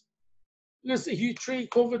nurse. Because if you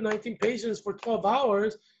treat COVID-19 patients for 12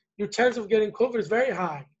 hours, your chance of getting COVID is very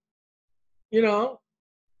high. So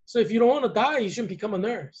if you don't want to die, you shouldn't become a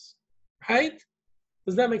nurse, right?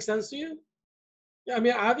 Does that make sense to you? Yeah, I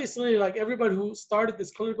mean, obviously, like everybody who started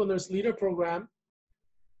this clinical nurse leader program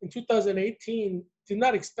in 2018 did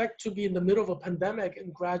not expect to be in the middle of a pandemic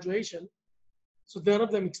and graduation. So none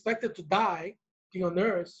of them expected to die being a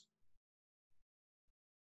nurse.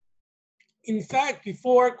 In fact,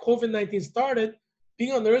 before COVID-19 started,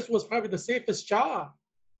 being a nurse was probably the safest job. I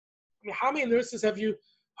mean, how many nurses have you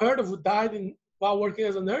heard of who died while working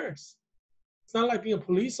as a nurse? It's not like being a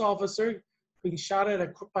police officer, being shot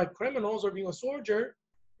at by criminals, or being a soldier,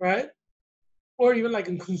 right? Or even like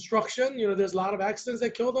in construction, there's a lot of accidents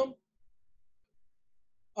that kill them.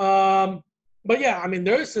 But yeah, I mean,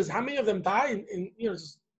 nurses, how many of them die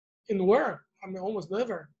just in work? I mean, almost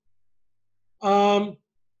never. Um,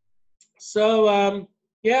 so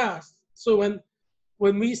yeah, so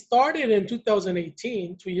when we started in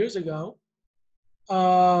 2018, 2 years ago,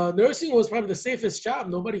 nursing was probably the safest job.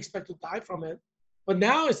 Nobody expected to die from it. But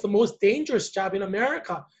now it's the most dangerous job in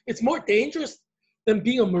America. It's more dangerous than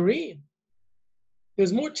being a Marine.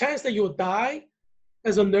 There's more chance that you'll die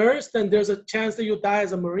as a nurse than there's a chance that you'll die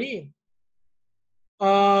as a Marine.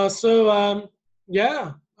 Yeah,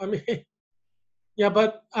 I mean, yeah,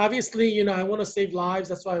 but obviously, I want to save lives.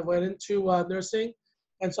 That's why I went into nursing.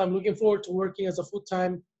 And so I'm looking forward to working as a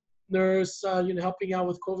full-time nurse, helping out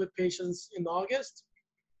with COVID patients in August.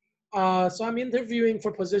 So I'm interviewing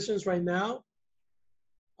for positions right now.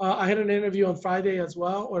 I had an interview on Friday as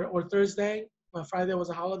well, or Thursday. Friday was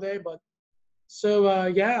a holiday, but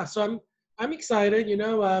yeah. So I'm excited.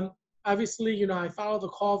 Obviously, I follow the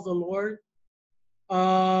call of the Lord.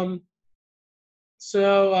 God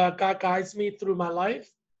guides me through my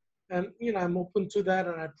life, and I'm open to that,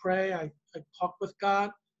 and I pray. I talk with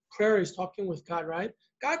God. Prayer is talking with God, right?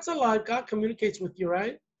 God's alive. God communicates with you,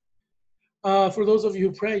 right? For those of you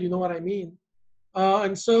who pray, you know what I mean.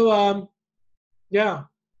 Yeah.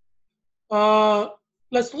 Uh,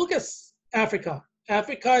 let's look at Africa.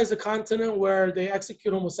 Africa is a continent where they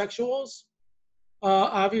execute homosexuals.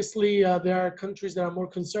 Obviously, there are countries that are more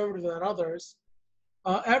conservative than others.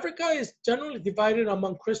 Africa is generally divided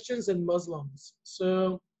among Christians and Muslims.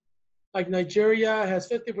 So, like Nigeria has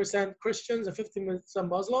 50% Christians and 50%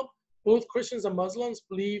 Muslim. Both Christians and Muslims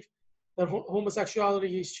believe that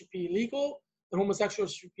homosexuality should be illegal, and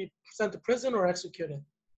homosexuals should be sent to prison or executed.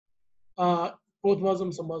 Both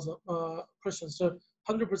Muslims and Christians. So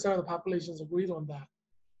 100% of the populations agreed on that.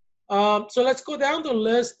 So let's go down the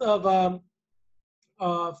list of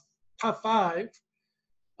top 5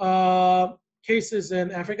 cases in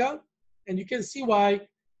Africa, and you can see why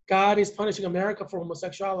God is punishing America for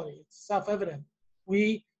homosexuality. It's self-evident.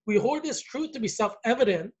 We hold this truth to be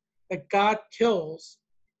self-evident that God kills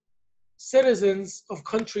citizens of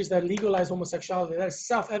countries that legalize homosexuality. That is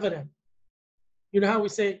self-evident. You know how we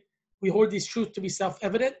say we hold these truths to be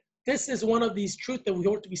self-evident? This is one of these truths that we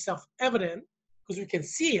hold to be self-evident because we can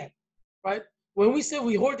see it, right? When we say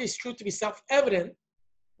we hold this truth to be self-evident,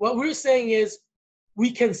 what we're saying is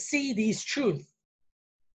we can see these truths.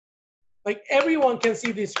 Like everyone can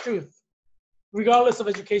see this truth, regardless of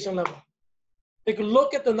education level. They can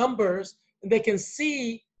look at the numbers and they can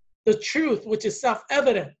see the truth, which is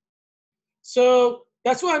self-evident. So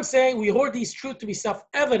that's why I'm saying we hold these truths to be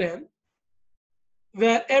self-evident,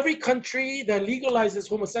 that every country that legalizes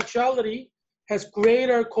homosexuality has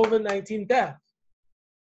greater COVID-19 death.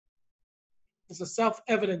 It's a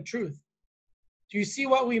self-evident truth. Do you see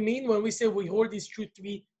what we mean when we say we hold these truths to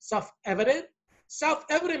be self-evident?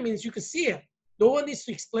 Self-evident means you can see it. No one needs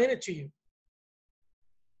to explain it to you.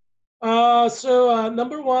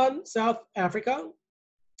 Number 1, South Africa.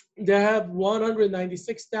 They have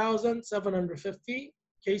 196,750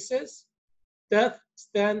 cases. Death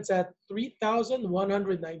stands at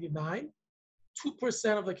 3,199.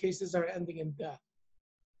 2% of the cases are ending in death.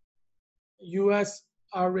 US,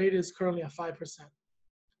 our rate is currently at 5%.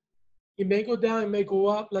 It may go down, it may go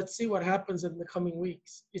up. Let's see what happens in the coming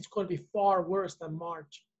weeks. It's going to be far worse than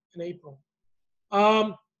March and April.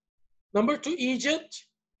 Number 2, Egypt.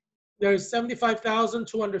 There's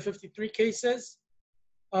 75,253 cases.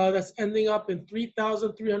 That's ending up in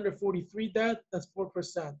 3,343 deaths. That's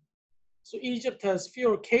 4%. So Egypt has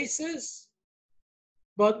fewer cases,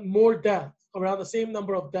 but more death, around the same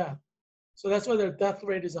number of deaths. So that's why their death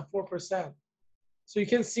rate is at 4%. So you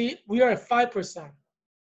can see we are at 5%.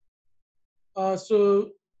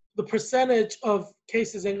 So the percentage of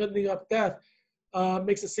cases ending up death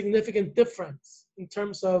makes a significant difference in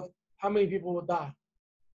terms of how many people will die.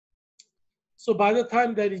 So by the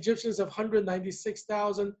time that Egyptians have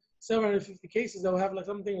 196,750 cases, they'll have like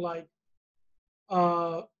something like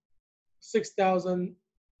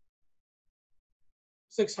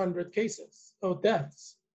 6,600 cases of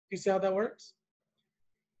deaths. You see how that works?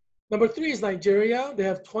 Number 3 is Nigeria. They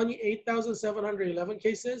have 28,711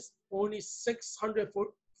 cases, only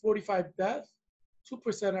 645 deaths.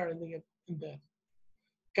 2% are ending in death.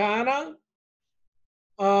 Ghana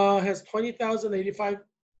has 20,085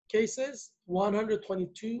 cases,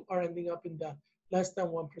 122 are ending up in death, less than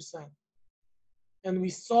 1%. And we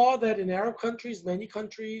saw that in Arab countries, many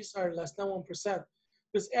countries are less than 1%.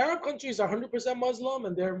 Because Arab countries are 100% Muslim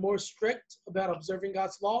and they're more strict about observing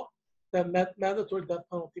God's law than mandatory death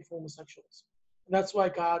penalty for homosexuals. And that's why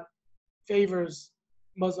God favors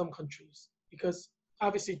Muslim countries. Because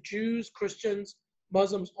obviously Jews, Christians,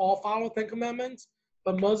 Muslims all follow 10 Commandments,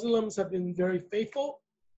 but Muslims have been very faithful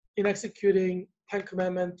in executing 10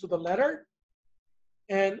 Commandments to the letter.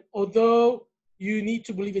 And although you need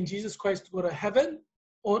to believe in Jesus Christ to go to heaven,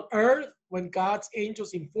 on earth, when God's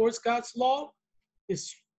angels enforce God's law,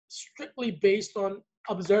 is strictly based on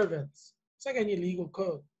observance. It's like any legal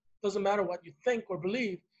code. Doesn't matter what you think or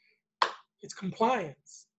believe, it's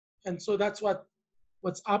compliance. And so that's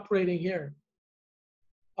what's operating here.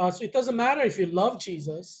 So it doesn't matter if you love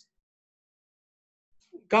Jesus.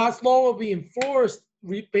 God's law will be enforced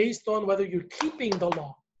based on whether you're keeping the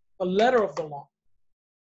law, the letter of the law.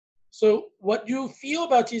 So what you feel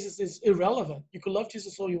about Jesus is irrelevant. You can love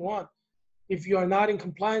Jesus all you want. If you are not in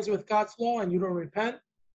compliance with God's law and you don't repent,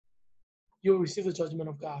 you'll receive the judgment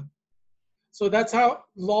of God. So that's how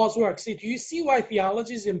laws work. See, do you see why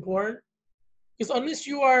theology is important? Because unless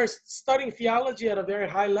you are studying theology at a very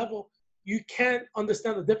high level, you can't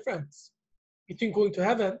understand the difference between going to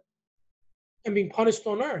heaven and being punished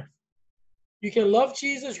on earth. You can love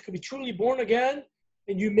Jesus, you can be truly born again,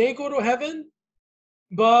 and you may go to heaven,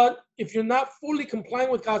 but if you're not fully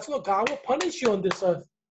complying with God's law, God will punish you on this earth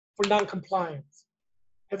for non-compliance.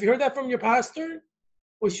 Have you heard that from your pastor?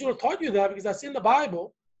 Well, he should have taught you that because that's in the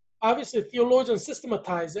Bible. Obviously, theologians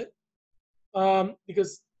systematize it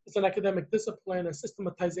because it's an academic discipline, and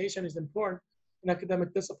systematization is important in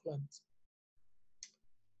academic disciplines.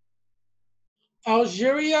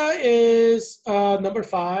 Algeria is number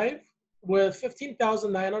 5 with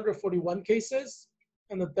 15,941 cases,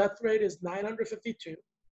 and the death rate is 952.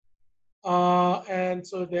 And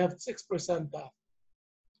so they have 6% death.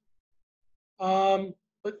 But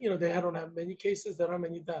they don't have many cases, there are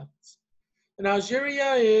many deaths. And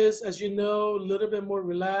Algeria is, as you know, a little bit more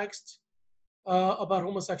relaxed about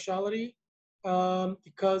homosexuality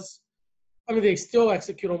because, they still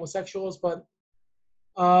execute homosexuals, but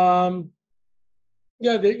they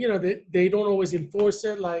don't always enforce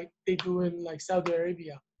it like they do in like Saudi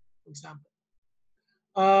Arabia, for example.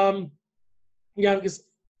 Because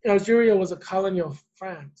Algeria was a colony of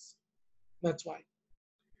France. That's why.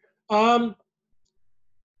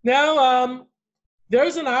 Now,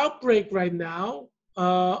 there's an outbreak right now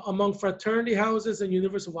among fraternity houses in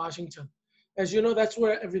University of Washington. As you know, that's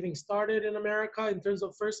where everything started in America in terms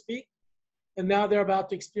of first peak. And now they're about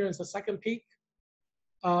to experience a second peak,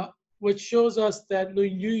 which shows us that New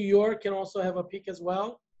York can also have a peak as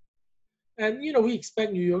well. And, we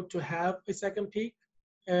expect New York to have a second peak.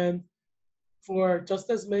 And for just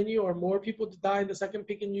as many or more people to die in the second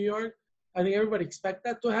peak in New York, I think everybody expects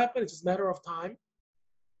that to happen. It's just a matter of time.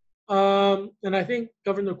 And I think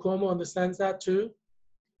Governor Cuomo understands that too.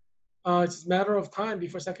 It's just a matter of time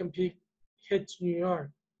before second peak hits New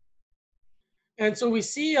York. And so we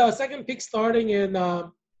see a second peak starting in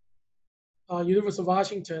University of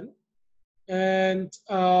Washington, and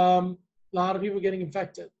a lot of people getting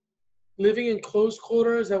infected. Living in close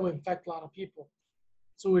quarters, that will infect a lot of people.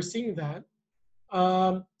 So we're seeing that.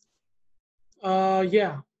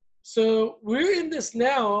 So we're in this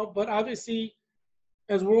now, but obviously,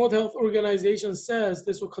 as World Health Organization says,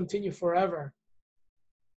 this will continue forever.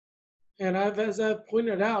 And as I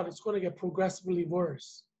pointed out, it's going to get progressively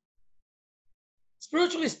worse.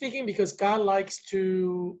 Spiritually speaking, because God likes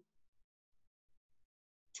to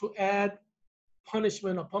add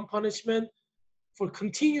punishment upon punishment for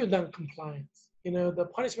continued non-compliance. The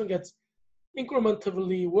punishment gets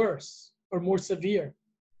incrementally worse or more severe.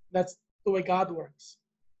 That's the way God works.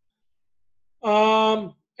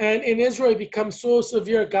 And in Israel, it becomes so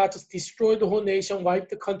severe, God just destroyed the whole nation, wiped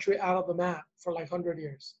the country out of the map for like 100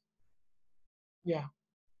 years. Yeah.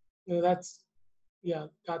 God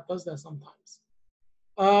does that sometimes.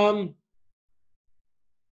 You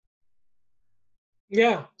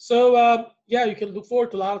can look forward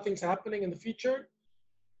to a lot of things happening in the future.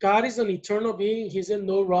 God is an eternal being. He's in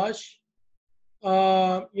no rush.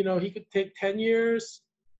 He could take 10 years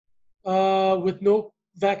with no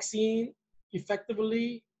vaccine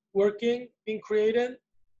effectively working, being created.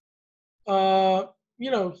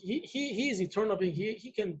 He is eternal being.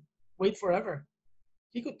 He can wait forever.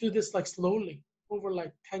 He could do this like slowly over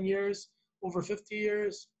like 10 years, over 50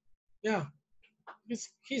 years. Yeah,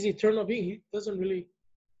 he's eternal being. He doesn't really,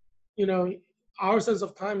 you know, our sense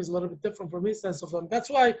of time is a little bit different from his sense of time. That's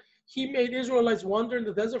why he made Israelites wander in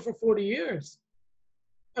the desert for 40 years.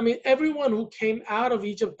 I mean, everyone who came out of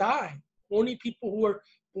Egypt died. Only people who were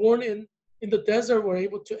born in the desert were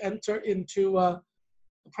able to enter into the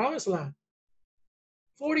promised land.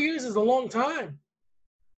 40 years is a long time.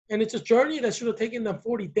 And it's a journey that should have taken them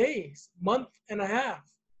 40 days, month and a half.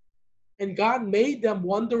 And God made them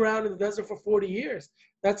wander around in the desert for 40 years.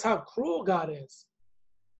 That's how cruel God is.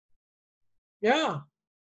 Yeah.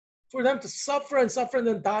 For them to suffer and suffer and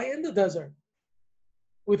then die in the desert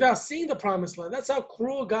without seeing the promised land. That's how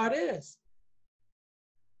cruel God is.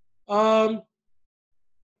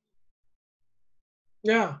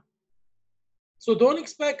 Yeah. So don't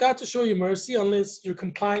expect God to show you mercy unless you're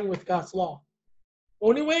complying with God's law.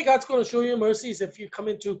 Only way God's going to show you mercy is if you come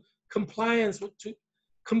into compliance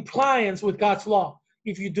with God's law.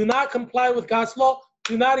 If you do not comply with God's law,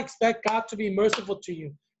 do not expect God to be merciful to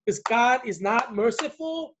you, because God is not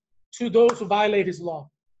merciful to those who violate his law.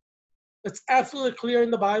 It's absolutely clear in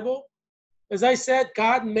the Bible. As I said,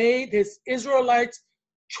 God made his Israelites,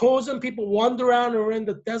 chosen people, wander around or in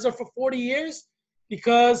the desert for 40 years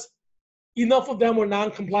because enough of them were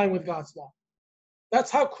non-compliant with God's law. That's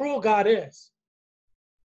how cruel God is.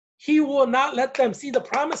 He will not let them see the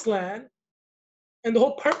promised land. And the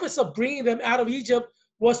whole purpose of bringing them out of Egypt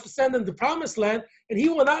was to send them to the promised land. And he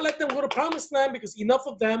will not let them go to promised land because enough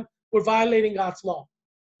of them were violating God's law.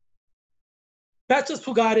 That's just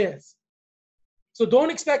who God is. So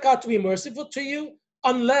don't expect God to be merciful to you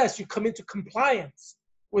unless you come into compliance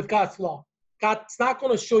with God's law. God's not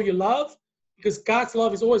going to show you love because God's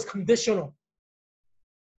love is always conditional.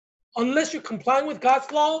 Unless you're complying with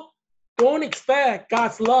God's law, don't expect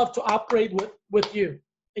God's love to operate with you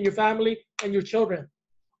and your family and your children.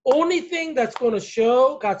 Only thing that's going to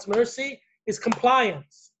show God's mercy is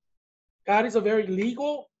compliance. God is a very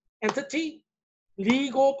legal entity,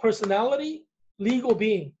 legal personality, legal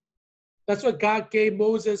being. That's what God gave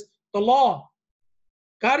Moses the law.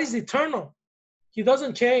 God is eternal. He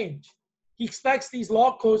doesn't change. He expects these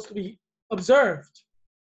law codes to be observed.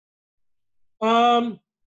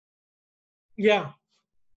 Yeah.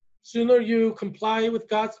 Sooner you comply with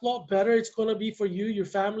God's law, better it's going to be for you, your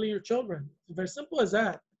family, your children. It's very simple as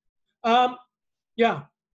that. Yeah.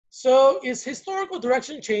 So is historical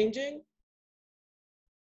direction changing?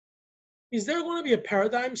 Is there going to be a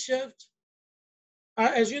paradigm shift?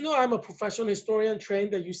 As you know, I'm a professional historian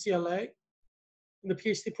trained at UCLA in the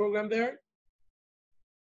PhD program there.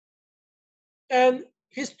 And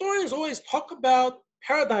historians always talk about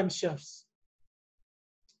paradigm shifts.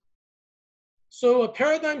 So a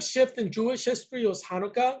paradigm shift in Jewish history was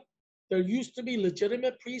Hanukkah. There used to be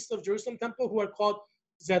legitimate priests of Jerusalem temple who are called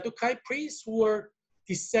Zadokite priests, who were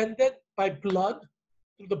descended by blood,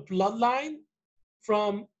 through the bloodline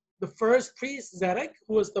from the first priest, Zadok,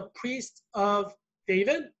 who was the priest of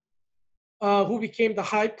David, who became the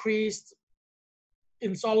high priest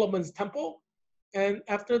in Solomon's temple. And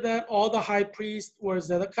after that, all the high priests were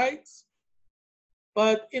Zadokites.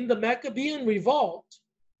 But in the Maccabean revolt,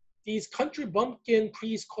 these country bumpkin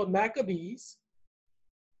priests called Maccabees,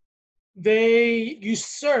 they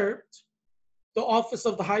usurped the office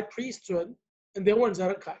of the high priesthood, and they weren't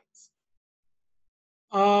Zadokites.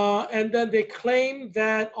 And then they claimed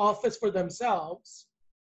that office for themselves.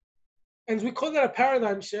 And we call that a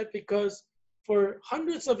paradigm shift because for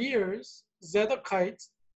hundreds of years, Zadokites,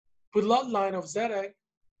 bloodline of Zadok,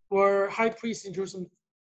 were high priests in Jerusalem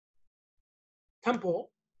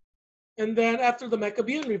temple. And then after the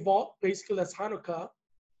Maccabean revolt, basically that's Hanukkah,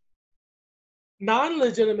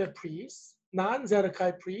 non-legitimate priests,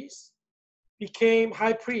 non-Zadokite priests, became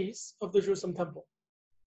high priests of the Jerusalem temple.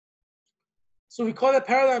 So we call it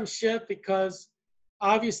paradigm shift because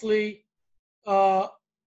obviously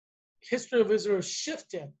history of Israel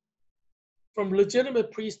shifted from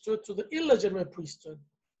legitimate priesthood to the illegitimate priesthood.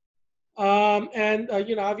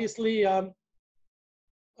 Obviously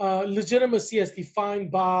legitimacy as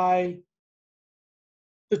defined by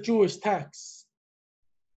the Jewish text,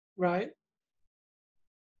 right?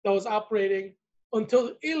 That was operating until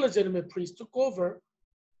the illegitimate priest took over.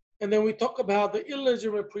 And then we talk about the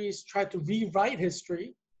illegitimate priests tried to rewrite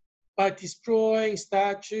history by destroying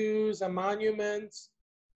statues and monuments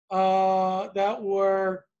that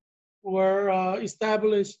were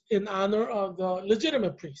established in honor of the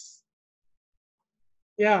legitimate priests.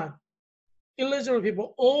 Yeah, illegitimate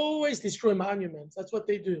people always destroy monuments. That's what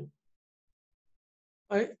they do.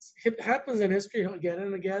 It happens in history again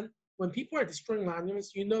and again. When people are destroying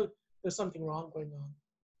monuments, you know there's something wrong going on.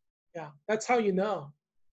 Yeah, that's how you know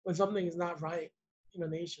when something is not right in a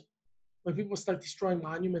nation. When people start destroying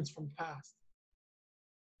monuments from the past,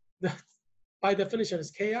 that by definition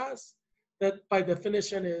is chaos. That by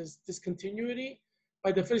definition is discontinuity.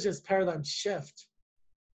 By definition is paradigm shift.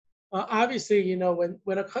 Obviously, you know,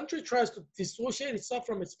 when a country tries to dissociate itself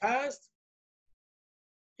from its past,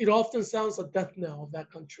 it often sounds a death knell of that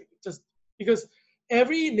country. Just because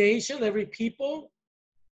every nation, every people,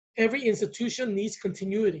 every institution needs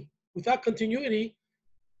continuity. Without continuity,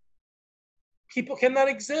 people cannot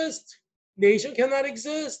exist, nation cannot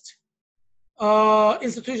exist,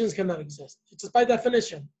 institutions cannot exist. It's just by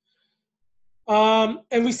definition.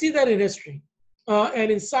 And we see that in history.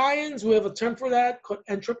 And in science, we have a term for that called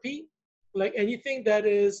entropy. Like anything that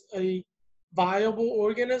is a viable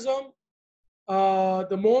organism,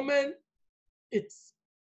 the moment it's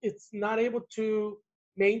not able to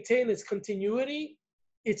maintain its continuity,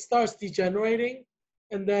 it starts degenerating,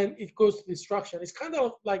 and then it goes to destruction. It's kind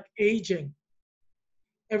of like aging.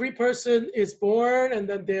 Every person is born, and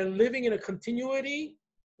then they're living in a continuity,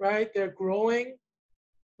 right? They're growing,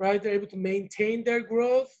 right? They're able to maintain their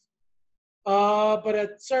growth. But at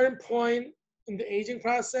a certain point in the aging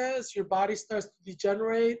process, your body starts to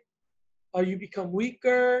degenerate. You become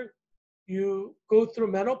weaker. You go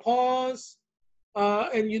through menopause.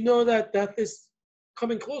 And you know that death is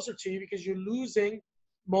coming closer to you because you're losing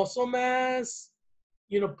muscle mass,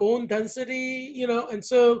 you know, bone density, you know, and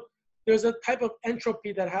so there's a type of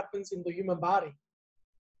entropy that happens in the human body.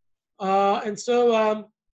 And so,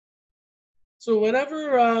 so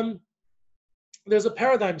whenever there's a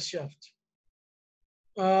paradigm shift,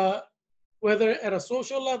 whether at a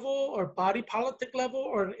social level or body politic level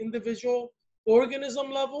or an individual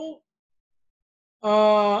organism level,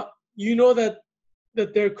 you know that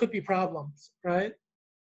there could be problems, right?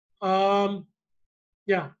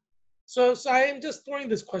 Yeah. So I am just throwing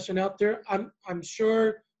this question out there. I'm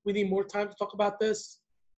sure we need more time to talk about this.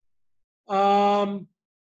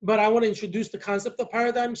 But I want to introduce the concept of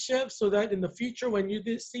paradigm shift so that in the future, when you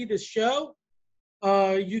see this show,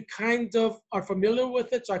 you kind of are familiar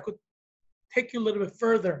with it. So I could take you a little bit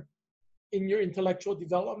further in your intellectual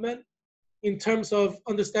development in terms of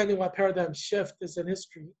understanding what paradigm shift is in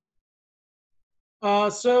history.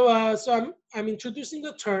 So I'm introducing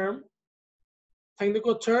the term,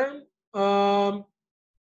 technical term,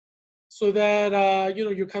 so that you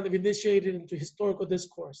know, you're kind of initiated into historical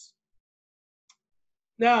discourse.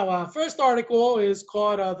 Now, first article is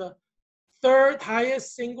called the third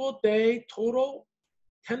highest single day total,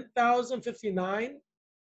 10,059,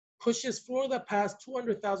 pushes Florida past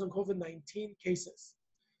 200,000 COVID-19 cases.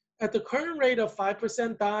 At the current rate of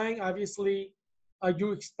 5% dying, obviously,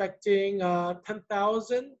 you're expecting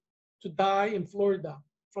 10,000 to die in Florida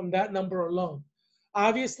from that number alone.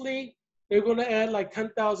 Obviously, they're going to add like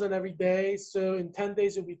 10,000 every day. So in 10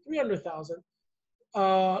 days, it'll be 300,000.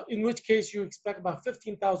 In which case you expect about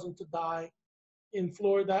 15,000 to die in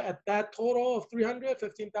Florida. At that total of 300,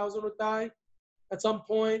 15,000 would die at some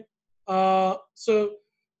point. So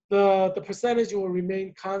the percentage will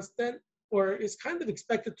remain constant, or is kind of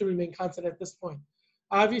expected to remain constant at this point.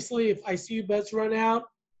 Obviously, if ICU beds run out,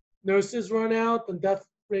 nurses run out, the death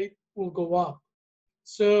rate will go up.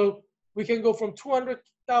 So we can go from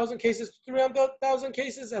 200,000 cases to 300,000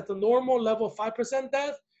 cases at the normal level of 5%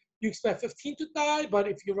 death. You expect 15 to die, but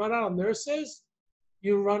if you run out of nurses,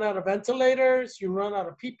 you run out of ventilators, you run out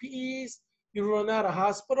of PPEs, you run out of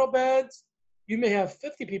hospital beds, you may have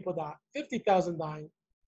 50 people die, 50,000 dying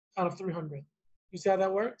out of 300. You see how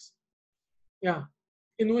that works? Yeah.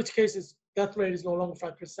 In which cases, death rate is no longer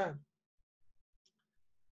 5%.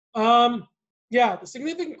 Yeah, the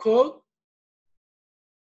significant quote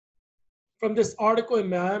from this article in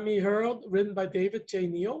Miami Herald written by David J.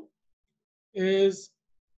 Neal is,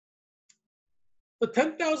 the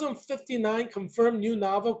 10,059 confirmed new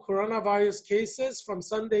novel coronavirus cases from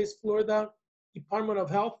Sunday's Florida Department of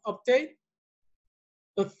Health update.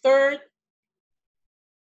 The third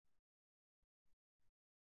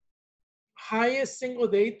highest single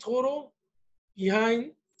day total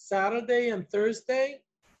behind Saturday and Thursday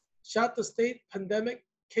shot the state pandemic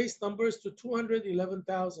case numbers to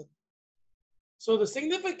 211,000. So the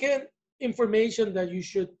significant information that you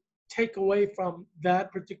should take away from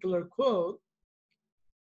that particular quote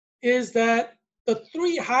is that the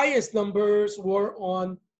three highest numbers were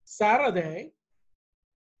on Saturday,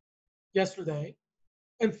 yesterday,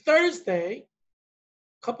 and Thursday,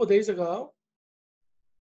 a couple days ago,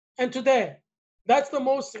 and today. That's the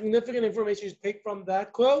most significant information you take from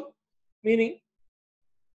that quote, meaning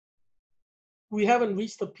we haven't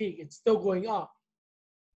reached the peak. It's still going up.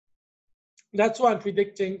 That's why I'm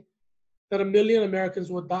predicting that 1 million Americans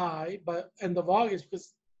will die by end of August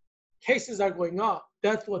because cases are going up.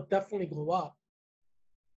 Death will definitely go up.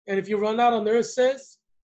 And if you run out of nurses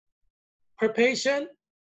per patient,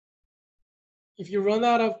 if you run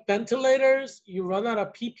out of ventilators, you run out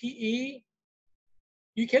of PPE,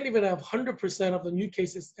 you can't even have 100% of the new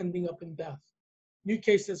cases ending up in death. New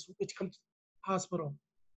cases which come to hospital.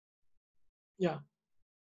 Yeah.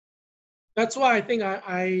 That's why I think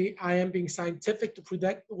I am being scientific to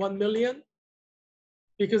predict 1 million,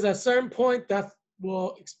 because at a certain point, death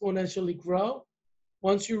will exponentially grow.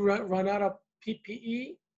 Once you run out of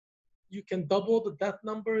PPE, you can double the death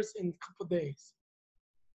numbers in a couple of days,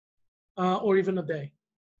 or even a day.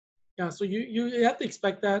 Yeah, so you have to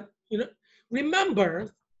expect that.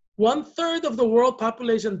 Remember, 1/3 of the world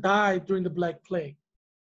population died during the Black Plague.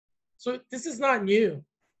 So this is not new.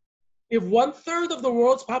 If 1/3 of the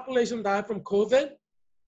world's population died from COVID,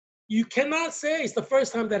 you cannot say it's the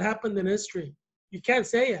first time that happened in history. You can't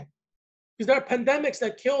say it. Because there are pandemics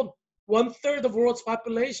that killed 1/3 of the world's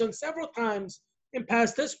population several times in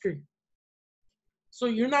past history. So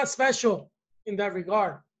you're not special in that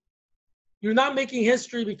regard. You're not making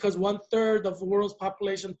history because 1/3 of the world's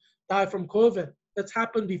population died from COVID. That's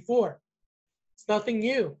happened before. It's nothing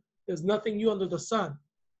new. There's nothing new under the sun.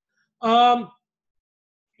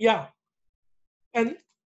 Yeah. And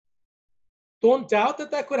don't doubt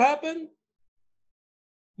that that could happen.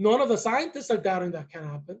 None of the scientists are doubting that can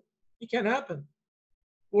happen. It can happen.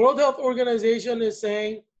 World Health Organization is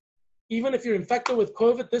saying, even if you're infected with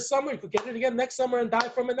COVID this summer, you could get it again next summer and die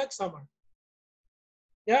from it next summer.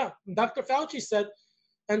 Yeah, Dr. Fauci said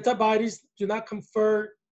antibodies do not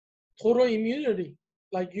confer total immunity.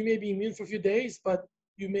 Like, you may be immune for a few days, but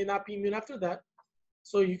you may not be immune after that.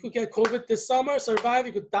 So you could get COVID this summer, survive,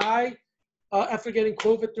 you could die after getting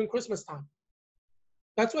COVID during Christmas time.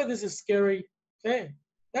 That's why this is a scary thing.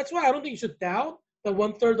 That's why I don't think you should doubt that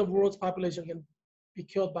 1/3 of the world's population can be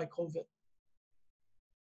killed by COVID.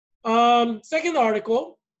 Second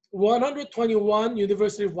article, 121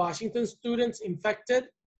 University of Washington students infected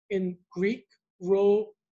in Greek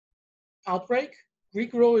row outbreak.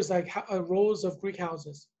 Greek row is like rows of Greek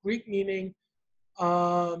houses. Greek meaning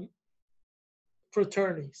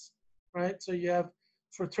fraternities, right? So you have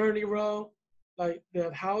fraternity row, like they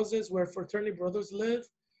have houses where fraternity brothers live,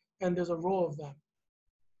 and there's a row of them.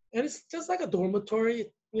 And it's just like a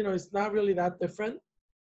dormitory, it's not really that different.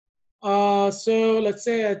 So let's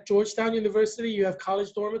say at Georgetown University, you have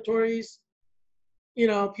college dormitories.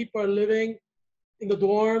 People are living in the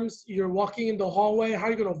dorms. You're walking in the hallway. How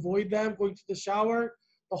are you going to avoid them going to the shower?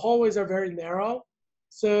 The hallways are very narrow.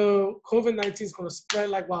 So COVID-19 is going to spread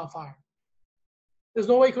like wildfire. There's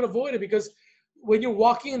no way you can avoid it, because when you're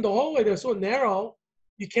walking in the hallway, they're so narrow,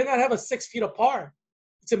 you cannot have a 6 feet apart.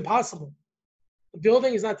 It's impossible. The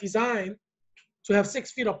building is not designed to have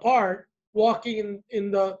 6 feet apart walking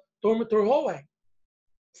in the dormitory hallway.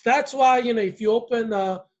 So that's why, if you open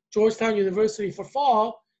Georgetown University for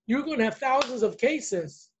fall, you're going to have thousands of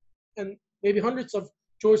cases and maybe hundreds of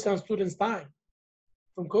Georgetown students dying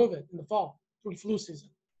from COVID in the fall, through flu season.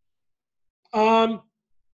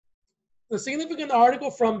 The significant article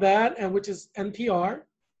from that, and which is NPR,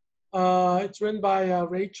 it's written by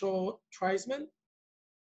Rachel Treisman,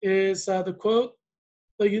 is the quote,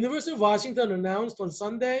 "The University of Washington announced on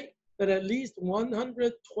Sunday that at least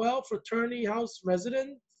 112 fraternity house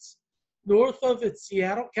residents north of its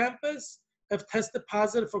Seattle campus have tested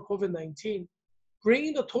positive for COVID-19,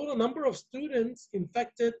 bringing the total number of students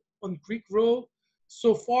infected on Greek Row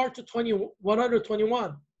so far to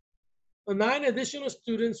 121. The 9 additional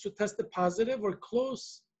students who tested positive were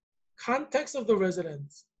close contacts of the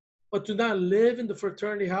residents, but do not live in the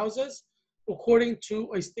fraternity houses, according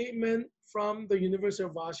to a statement from the University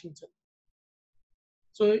of Washington."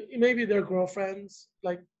 So maybe they're girlfriends,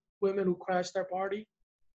 like women who crashed their party.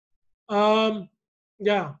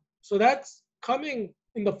 Yeah, so that's coming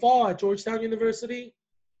in the fall at Georgetown University,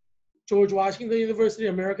 George Washington University,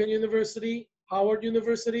 American University, Howard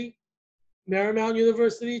University, Marymount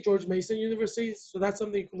University, George Mason University. So that's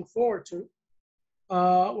something you can look forward to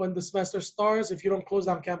when the semester starts, if you don't close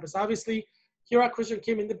down campus. Obviously, Heerak Christian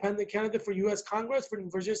Kim, independent candidate for U.S. Congress for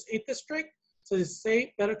Virginia's 8th District, so it's safe,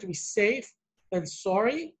 better to be safe than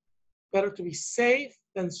sorry. Better to be safe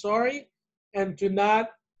than sorry. And do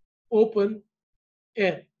not open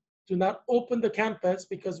it. Do not open the campus,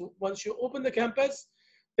 because once you open the campus,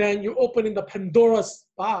 then you're opening the Pandora's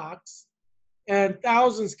box, and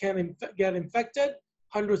thousands can get infected,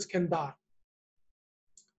 hundreds can die.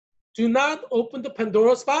 Do not open the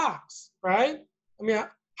Pandora's box, right? I mean,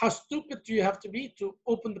 how stupid do you have to be to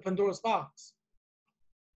open the Pandora's box?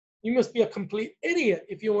 You must be a complete idiot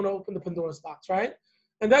if you want to open the Pandora's box, right?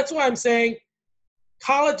 And that's why I'm saying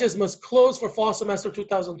colleges must close for fall semester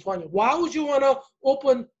 2020. Why would you want to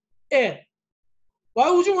open it?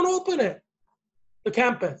 Why would you want to open it? The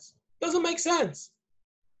campus. Doesn't make sense.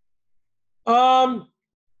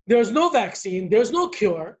 There's no vaccine. There's no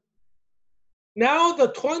cure. Now the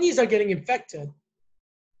 20s are getting infected.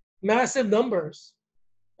 Massive numbers.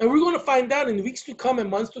 And we're going to find out in weeks to come and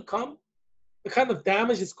months to come the kind of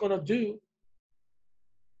damage it's going to do.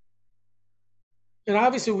 And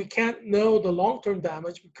obviously we can't know the long-term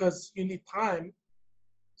damage because you need time.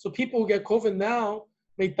 So people who get COVID now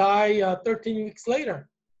may die 13 weeks later,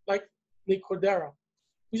 like Nick Cordero.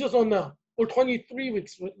 We just don't know. Or 23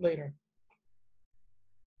 weeks later.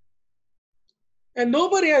 And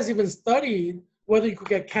nobody has even studied whether you could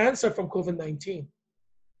get cancer from COVID-19.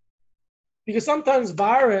 Because sometimes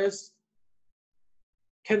virus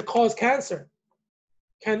can cause cancer.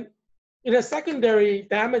 It has secondary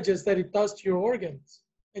damages that it does to your organs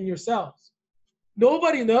and your cells.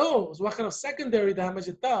 Nobody knows what kind of secondary damage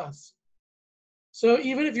it does. So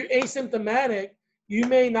even if you're asymptomatic, you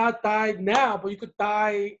may not die now, but you could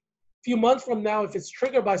die a few months from now if it's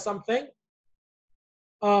triggered by something.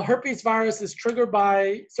 Herpes virus is triggered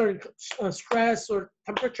by certain stress or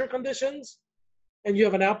temperature conditions, and you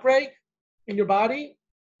have an outbreak in your body.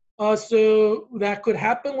 So that could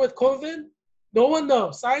happen with COVID. No one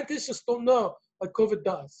knows. Scientists just don't know what COVID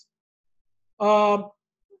does.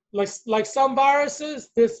 Like some viruses,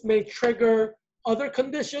 this may trigger other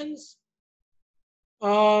conditions,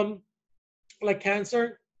 like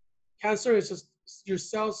cancer. Cancer is just your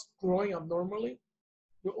cells growing abnormally,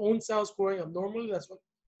 your own cells growing abnormally. That's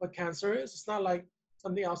what cancer is. It's not like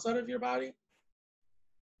something outside of your body.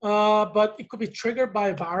 But it could be triggered by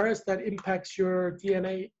a virus that impacts your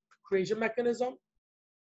DNA creation mechanism.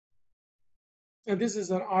 And this is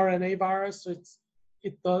an RNA virus, so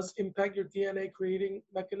it does impact your DNA creating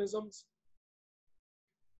mechanisms.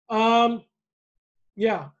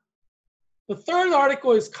 Yeah. The third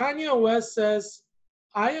article is Kanye West says,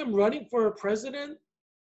 I am running for president.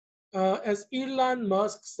 As Elon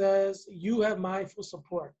Musk says, you have my full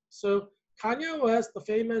support. So Kanye West,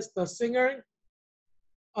 the singer,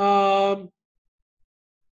 and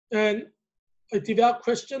a devout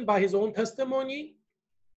Christian by his own testimony,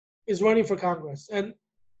 is running for Congress. And,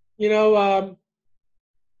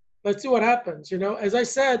 let's see what happens. As I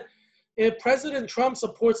said, if President Trump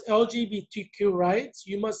supports LGBTQ rights,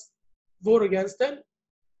 you must vote against him.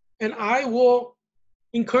 And I will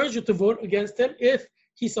encourage you to vote against him if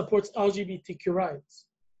he supports LGBTQ rights.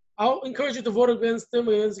 I'll encourage you to vote against him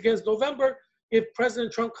against November. If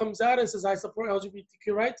President Trump comes out and says, I support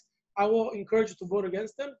LGBTQ rights, I will encourage you to vote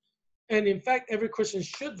against him. And in fact, every Christian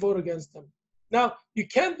should vote against him. Now, you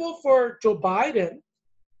can't vote for Joe Biden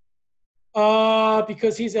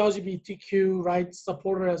because he's LGBTQ rights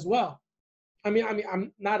supporter as well.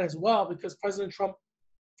 I'm not as well because President Trump,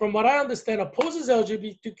 from what I understand, opposes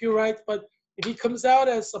LGBTQ rights, but if he comes out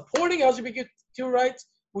as supporting LGBTQ rights,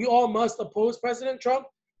 we all must oppose President Trump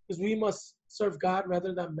because we must serve God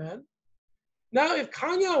rather than men. Now, if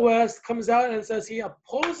Kanye West comes out and says he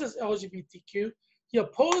opposes LGBTQ, he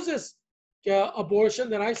opposes abortion,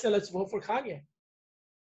 then I say let's vote for Kanye.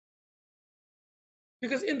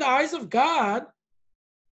 Because in the eyes of God,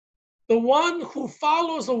 the one who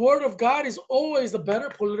follows the word of God is always the better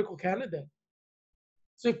political candidate.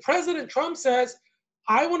 So if President Trump says,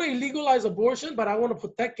 I want to legalize abortion, but I want to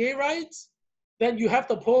protect gay rights, then you have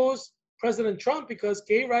to oppose President Trump because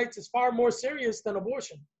gay rights is far more serious than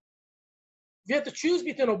abortion. If you have to choose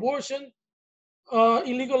between abortion,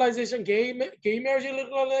 illegalization, gay marriage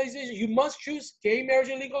illegalization, you must choose gay marriage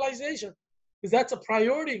legalization because that's a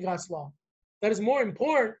priority in God's law. That is more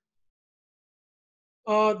important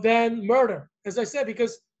than murder. As I said,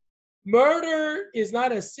 because murder is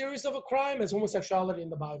not as serious of a crime as homosexuality in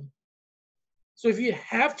the Bible. So if you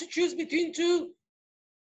have to choose between two,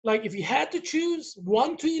 like if you had to choose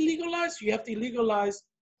one to illegalize, you have to illegalize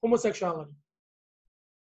homosexuality.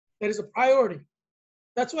 That is a priority.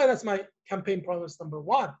 That's why that's my campaign promise number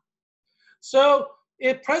one. So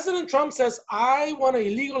if President Trump says, I want to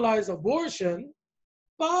illegalize abortion,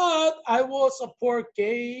 but I will support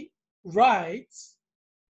gay rights,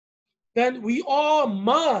 then we all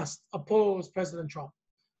must oppose President Trump.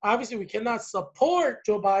 Obviously, we cannot support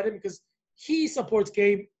Joe Biden because he supports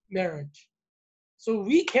gay marriage. So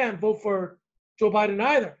we can't vote for Joe Biden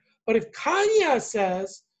either. But if Kanye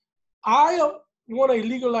says, I want to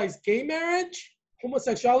legalize gay marriage,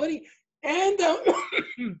 homosexuality, and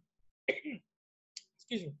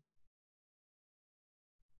excuse me.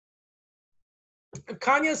 If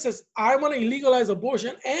Kanye says, I want to illegalize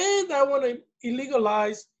abortion and I want to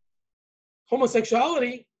illegalize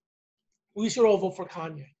homosexuality, we should all vote for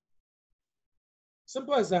Kanye.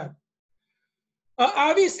 Simple as that.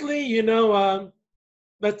 Obviously,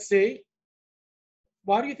 let's see.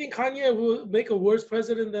 Why do you think Kanye will make a worse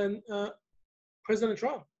president than President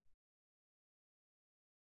Trump?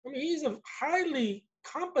 I mean, he's a highly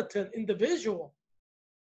competent individual.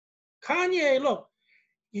 Kanye, look,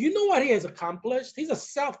 you know what he has accomplished? He's a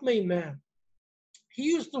self-made man. He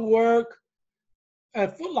used to work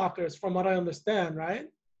at Foot Lockers, from what I understand, right?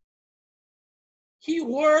 He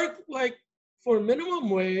worked like for minimum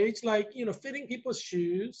wage, like, fitting people's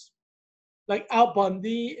shoes, like Al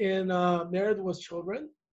Bundy in Married with Children.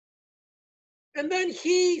 And then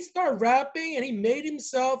he started rapping and he made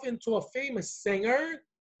himself into a famous singer.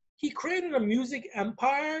 He created a music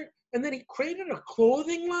empire, and then he created a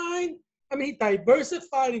clothing line. I mean, he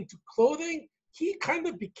diversified into clothing. He kind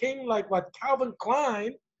of became like what Calvin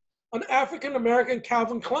Klein, an African-American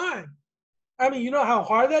Calvin Klein. I mean, you know how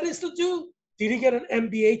hard that is to do? Did he get an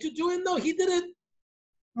MBA to do it? No, he did it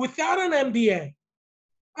without an MBA.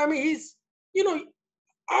 I mean, he's,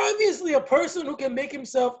 obviously a person who can make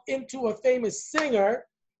himself into a famous singer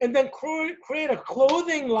and then create a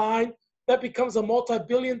clothing line that becomes a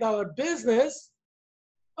multi-billion-dollar business,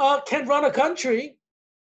 can run a country.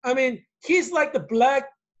 I mean, he's like the Black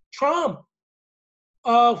Trump,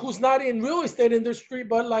 who's not in real estate industry,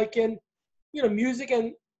 but like in, music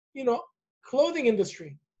and, clothing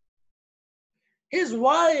industry. His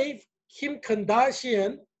wife, Kim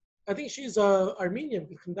Kardashian, I think she's Armenian.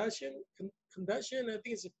 Kardashian, I think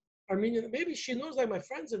it's Armenian. Maybe she knows like my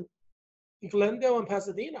friends in Glendale and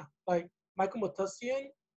Pasadena, like Michael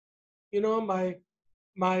Matussian, my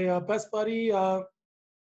best buddy. He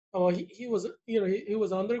was, he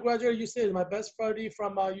was an undergraduate at UCLA. My best buddy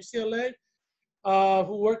from UCLA,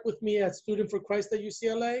 who worked with me at Student for Christ at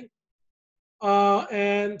UCLA,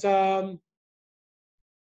 and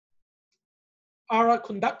Ara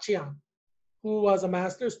Kundakchian, who was a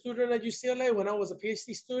master's student at UCLA when I was a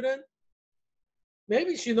PhD student.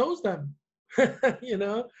 Maybe she knows them, because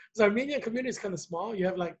the Armenian community is kind of small. You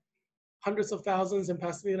have like hundreds of thousands in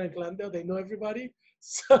Pasadena and Glendale. They know everybody.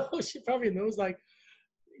 So she probably knows like,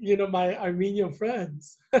 my Armenian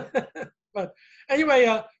friends. But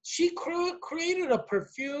anyway, she created a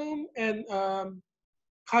perfume and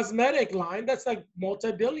cosmetic line that's like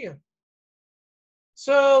multi-billion.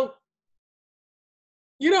 So,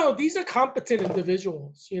 these are competent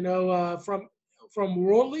individuals, from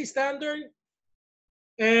worldly standard.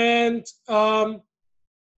 And, Kanye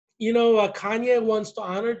wants to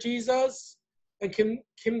honor Jesus, and Kim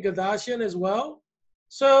Kardashian as well.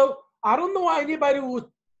 So I don't know why anybody would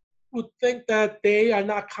think that they are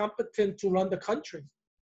not competent to run the country.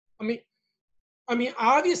 I mean,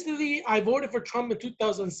 obviously, I voted for Trump in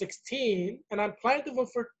 2016, and I'm planning to vote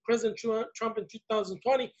for President Trump in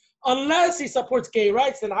 2020, unless he supports gay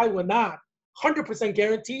rights, then I will not, 100%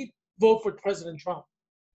 guaranteed, vote for President Trump.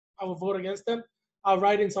 I will vote against him. I'll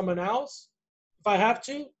write in someone else if I have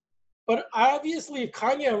to. But obviously, if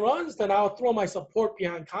Kanye runs, then I'll throw my support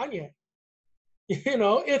behind Kanye.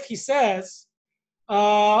 If he says,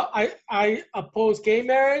 I oppose gay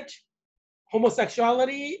marriage,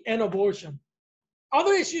 homosexuality, and abortion.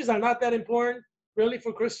 Other issues are not that important, really,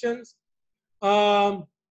 for Christians.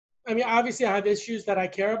 Obviously, I have issues that I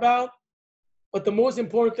care about, but the most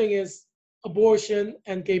important thing is abortion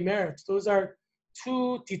and gay marriage. Those are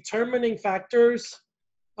two determining factors,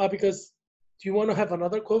 because do you want to have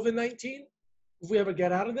another COVID-19 if we ever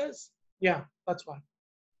get out of this? Yeah, that's why.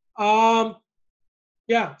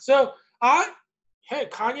 So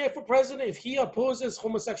Kanye for president, if he opposes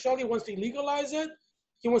homosexuality, wants to legalize it,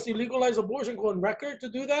 he wants to legalize abortion, go on record to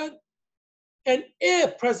do that. And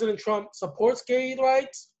if President Trump supports gay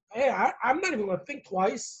rights, I'm not even going to think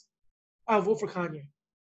twice. I'll vote for Kanye.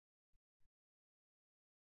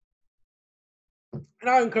 And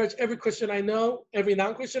I encourage every Christian I know, every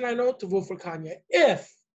non-Christian I know, to vote for Kanye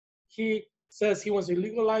if he says he wants to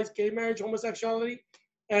legalize gay marriage, homosexuality,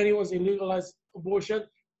 and he wants to legalize abortion,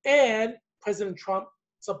 and President Trump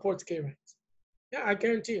supports gay rights. Yeah, I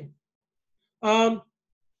guarantee you.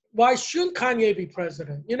 Why shouldn't Kanye be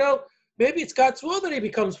president? Maybe it's God's will that he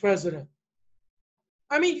becomes president.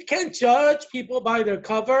 I mean, you can't judge people by their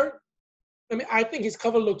cover. I mean, I think his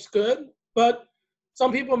cover looks good, but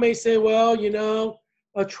some people may say, well,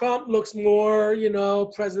 Trump looks more,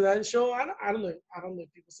 presidential. I don't know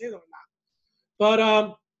if people say that or not. But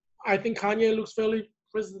I think Kanye looks fairly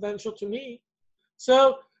presidential to me.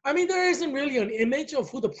 So, I mean, there isn't really an image of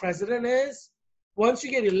who the president is. Once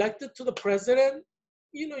you get elected to the president,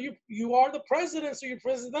 you are the president, so you're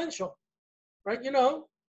presidential, right?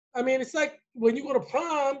 I mean, it's like when you go to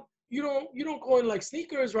prom, you don't go in like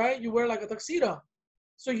sneakers, right? You wear like a tuxedo.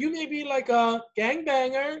 So you may be like a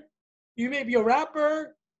gangbanger, you may be a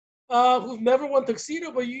rapper who's never worn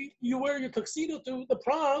tuxedo, but you wear your tuxedo to the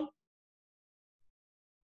prom,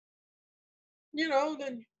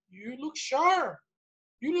 then you look sharp.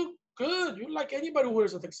 You look good. You look like anybody who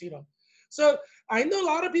wears a tuxedo. So I know a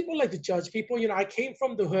lot of people like to judge people. I came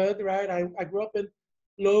from the hood, right? I grew up in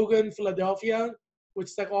Logan, Philadelphia,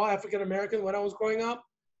 which is like all African American. When I was growing up,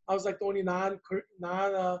 I was like the only non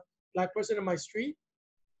black person in my street.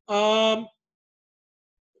 Um,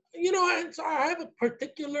 and so I have a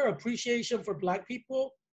particular appreciation for black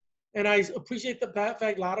people, and I appreciate the fact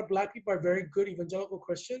a lot of black people are very good evangelical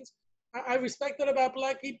Christians. I respect that about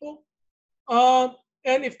black people. Um,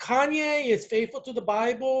 and if Kanye is faithful to the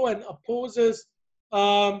Bible and opposes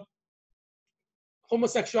um,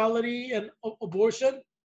 homosexuality and abortion,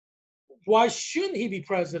 why shouldn't he be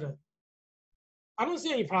president? I don't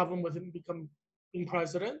see any problem with him being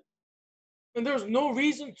president. And there's no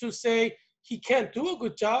reason to say he can't do a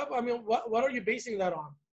good job. I mean, what are you basing that on?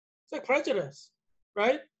 It's like prejudice,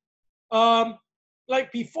 right? Um,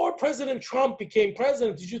 like before President Trump became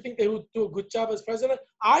president, did you think they would do a good job as president?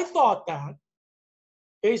 I thought that,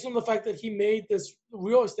 based on the fact that he made this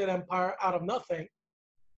real estate empire out of nothing.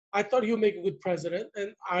 I thought he would make a good president,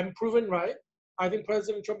 and I'm proven right. I think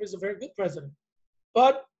President Trump is a very good president.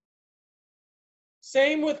 But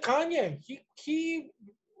same with Kanye. He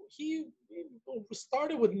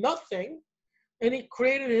started with nothing, and he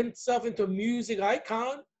created himself into a music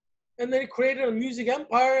icon, and then he created a music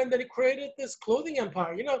empire, and then he created this clothing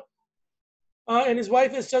empire. And his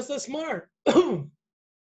wife is just as smart.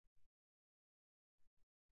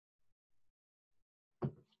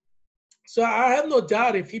 So I have no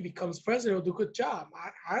doubt if he becomes president, he'll do a good job.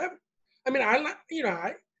 I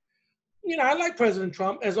like President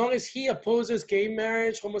Trump as long as he opposes gay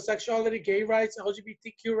marriage, homosexuality, gay rights,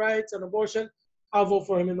 LGBTQ rights, and abortion. I'll vote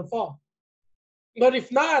for him in the fall. But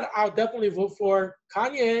if not, I'll definitely vote for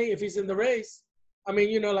Kanye if he's in the race. I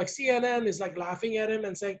mean, like CNN is like laughing at him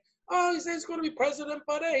and saying, "Oh, he says he's going to be president,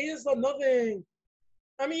 but hey, he has done nothing."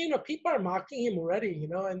 I mean, people are mocking him already,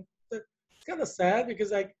 and it's kind of sad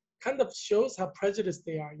because like kind of shows how prejudiced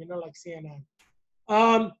they are, like CNN.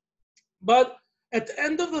 But at the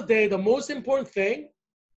end of the day, the most important thing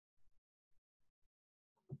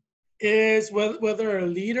is whether a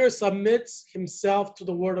leader submits himself to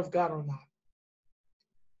the word of God or not.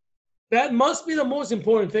 That must be the most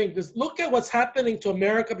important thing, because look at what's happening to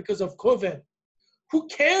America because of COVID. Who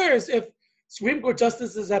cares if Supreme Court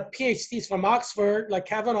justices have PhDs from Oxford, like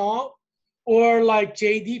Kavanaugh, or like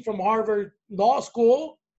JD from Harvard Law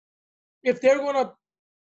School, if they're going to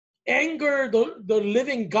anger the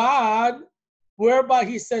living God, whereby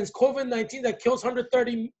he sends COVID-19 that kills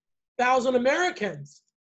 130,000 Americans.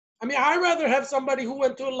 I mean, I'd rather have somebody who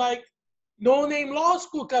went to like no-name law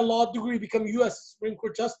school, got a law degree, become U.S. Supreme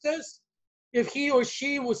Court justice, if he or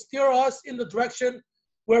she will steer us in the direction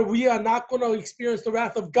where we are not going to experience the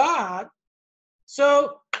wrath of God.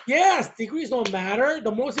 So yes, degrees don't matter.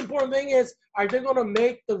 The most important thing is, are they going to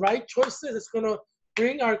make the right choices? It's going to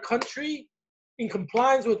bring our country in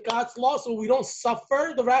compliance with God's law so we don't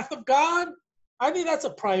suffer the wrath of God. I think that's a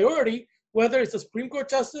priority, whether it's a Supreme Court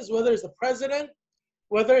justice, whether it's the president,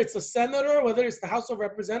 whether it's a senator, whether it's the House of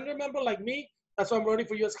Representative member like me. That's why I'm running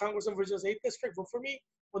for U.S. Congress in Virginia's 8th District. Vote for me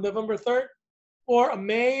on November 3rd. Or a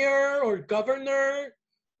mayor or governor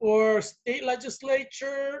or state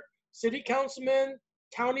legislature, city councilman,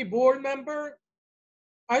 county board member.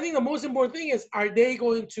 I think the most important thing is, are they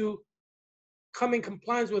going to come in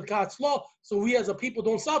compliance with God's law so we as a people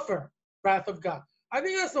don't suffer wrath of God? I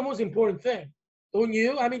think that's the most important thing. Don't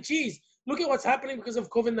you? I mean, geez, look at what's happening because of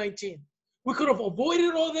COVID-19. We could have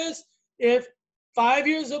avoided all this if 5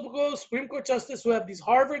 years ago, Supreme Court justices who have these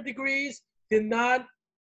Harvard degrees did not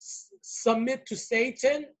submit to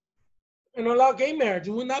Satan and allow gay marriage.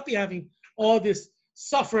 We would not be having all this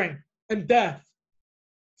suffering and death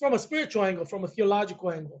from a spiritual angle, from a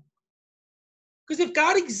theological angle. Because if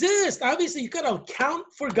God exists, obviously you got to account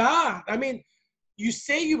for God. I mean, you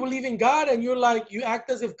say you believe in God and you act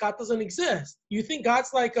as if God doesn't exist. You think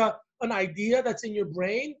God's like an idea that's in your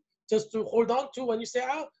brain just to hold on to when you say,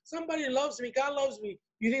 oh, somebody loves me, God loves me.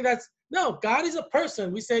 You think no, God is a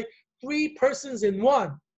person. We say 3 persons in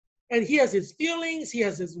one. And he has his feelings, he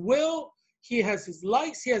has his will, he has his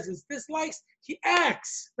likes, he has his dislikes, he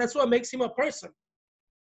acts. That's what makes him a person,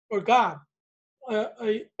 or God,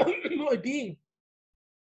 a being,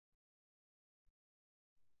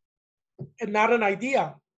 and not an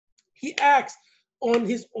idea. He acts. on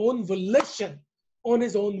his own volition, on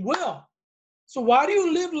his own will. So why do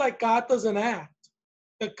you live like God doesn't act?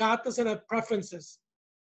 That God doesn't have preferences.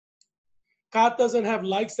 God doesn't have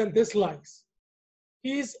likes and dislikes.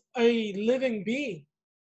 He's a living being.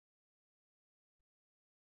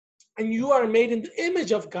 And you are made in the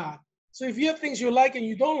image of God. So if you have things you like and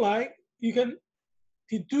you don't like, you can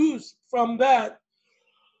deduce from that,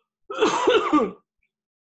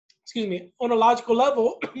 excuse me, on a logical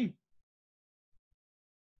level,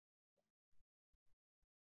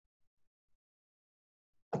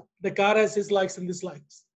 that God has his likes and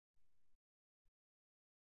dislikes.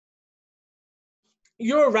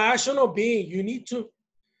 You're a rational being. You need to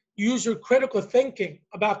use your critical thinking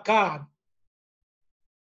about God.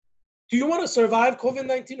 Do you want to survive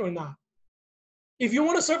COVID-19 or not? If you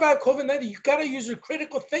want to survive COVID-19, you got to use your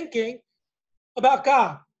critical thinking about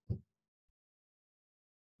God.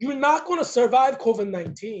 You're not going to survive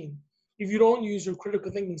COVID-19 if you don't use your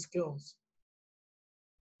critical thinking skills.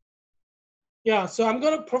 Yeah, so I'm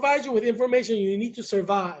going to provide you with information you need to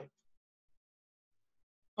survive.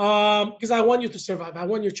 Because I want you to survive. I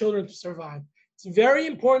want your children to survive. It's very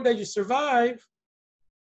important that you survive,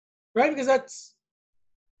 right? Because that's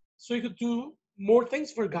so you could do more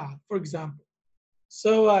things for God, for example.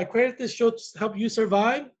 So I created this show to help you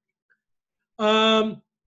survive.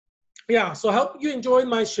 Yeah, so I hope you enjoyed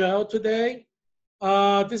my show today.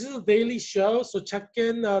 This is a daily show, so check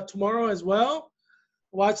in tomorrow as well.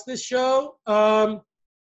 Watch this show.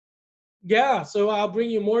 Yeah, so I'll bring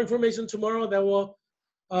you more information tomorrow that will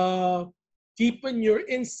deepen your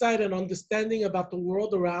insight and understanding about the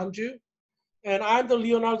world around you. And I'm the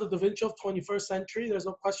Leonardo da Vinci of 21st century. There's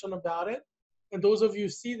no question about it. And those of you who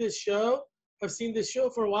see this show, have seen this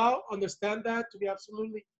show for a while, understand that to be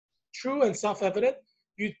absolutely true and self-evident.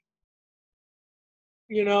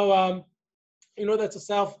 You know that's a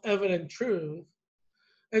self-evident truth.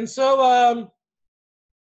 And so,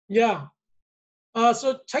 yeah.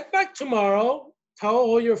 So check back tomorrow. Tell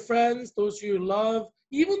all your friends, those you love,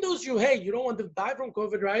 even those you hate. You don't want to die from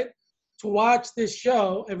COVID, right? To watch this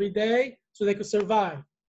show every day so they could survive. You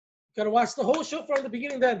got to watch the whole show from the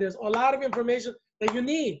beginning to end. There's a lot of information that you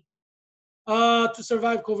need to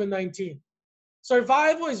survive COVID-19.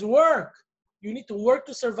 Survival is work. You need to work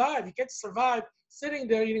to survive. You can't survive sitting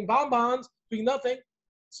there eating bonbons, doing nothing.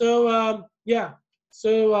 So, yeah.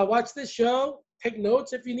 So watch this show. Take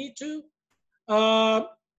notes if you need to.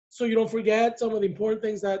 So you don't forget some of the important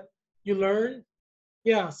things that you learn.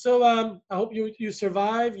 Yeah, so I hope you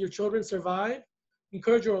survive, your children survive.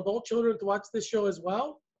 Encourage your adult children to watch this show as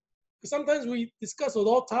well. Because sometimes we discuss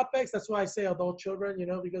adult topics. That's why I say adult children,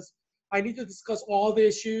 because I need to discuss all the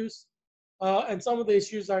issues. And some of the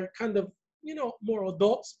issues are kind of, more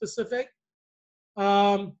adult specific.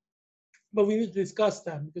 But we need to discuss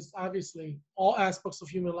them because obviously all aspects of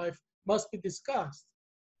human life must be discussed.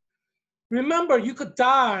 Remember, you could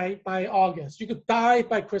die by August. You could die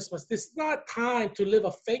by Christmas. This is not time to live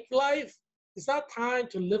a fake life. It's not time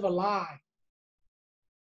to live a lie.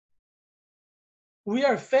 We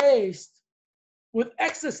are faced with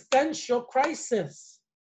existential crisis.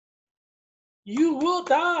 You will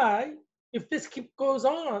die if this goes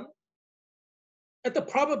on at the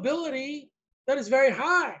probability that is very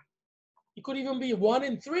high. It could even be 1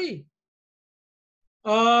 in 3.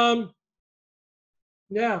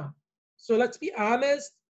 Yeah. So let's be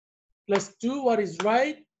honest. Let's do what is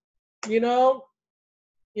right.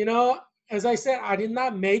 As I said, I did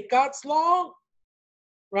not make God's law,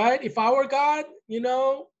 right? If I were God,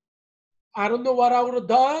 I don't know what I would have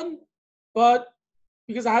done, but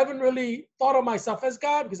because I haven't really thought of myself as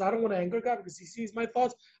God, because I don't want to anger God because he sees my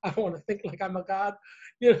thoughts. I don't want to think like I'm a God,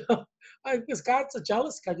 because God's a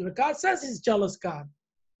jealous God. God says he's a jealous God.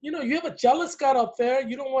 You have a jealous God up there.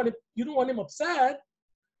 You don't want him upset.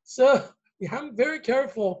 So yeah, I'm very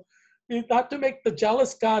careful not to make the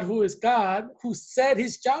jealous God, who is God, who said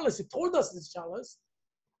he's jealous. He told us he's jealous.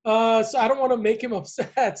 So I don't want to make him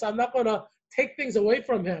upset. So I'm not going to take things away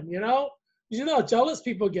from him, how jealous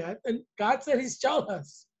people get. And God said he's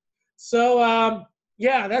jealous. So,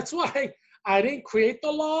 yeah, that's why I didn't create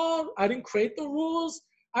the law. I didn't create the rules.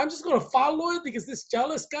 I'm just going to follow it because this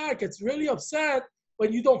jealous guy gets really upset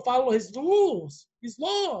when you don't follow his rules, his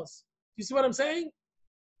laws. You see what I'm saying?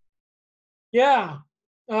 Yeah.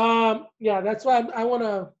 Yeah, that's why I want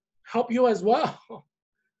to help you as well.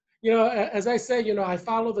 As I say, I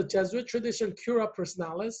follow the Jesuit tradition, Cura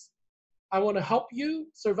Personalis. I want to help you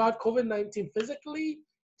survive COVID-19 physically,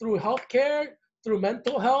 through healthcare, through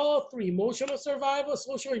mental health, through emotional survival,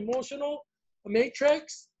 social emotional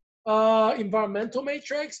matrix, environmental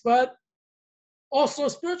matrix, but also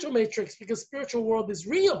spiritual matrix, because spiritual world is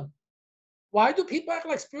real. Why do people act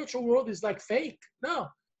like spiritual world is like fake? No,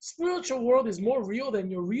 spiritual world is more real than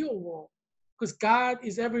your real world because God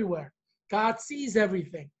is everywhere. God sees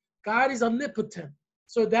everything. God is omnipotent.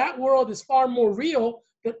 So that world is far more real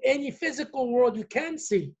than any physical world you can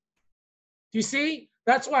see. Do you see?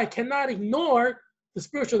 That's why I cannot ignore the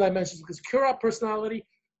spiritual dimensions because cura personality,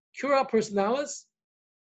 cura personalis,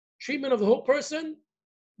 treatment of the whole person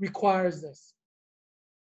requires this.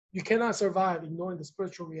 You cannot survive ignoring the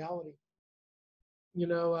spiritual reality.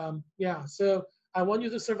 Yeah. So I want you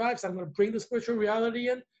to survive. So I'm going to bring the spiritual reality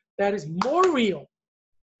in that is more real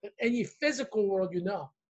than any physical world you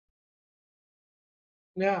know.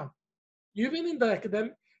 Yeah. You've been in the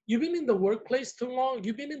academic, you've been in the workplace too long.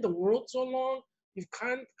 You've been in the world so long. You've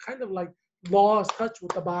kind of like lost touch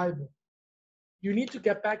with the Bible. You need to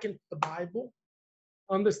get back into the Bible,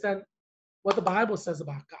 understand what the Bible says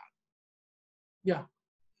about God. Yeah.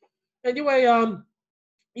 Anyway,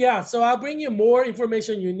 yeah, so I'll bring you more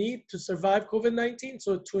information you need to survive COVID-19.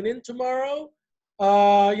 So tune in tomorrow.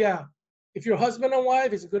 Yeah, if you're husband and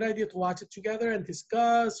wife, it's a good idea to watch it together and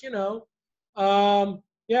discuss,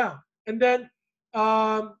 yeah. And then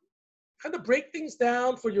kind of break things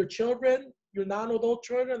down for your children, your non-adult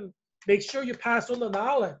children. Make sure you pass on the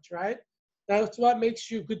knowledge, right? That's what makes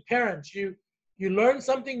you good parents. You learn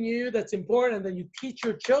something new that's important, and then you teach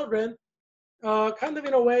your children kind of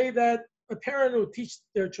in a way that a parent will teach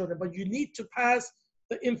their children, but you need to pass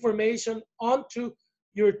the information on to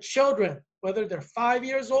your children, whether they're 5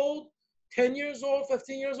 years old, 10 years old,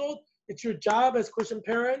 15 years old. It's your job as Christian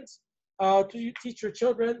parents to teach your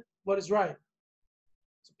children what is right.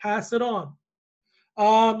 So pass it on.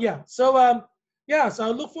 Yeah. So I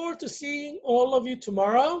look forward to seeing all of you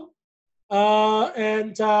tomorrow.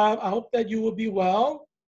 And I hope that you will be well,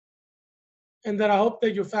 and that I hope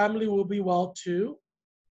that your family will be well too.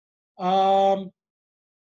 And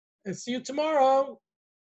see you tomorrow.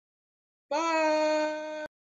 Bye.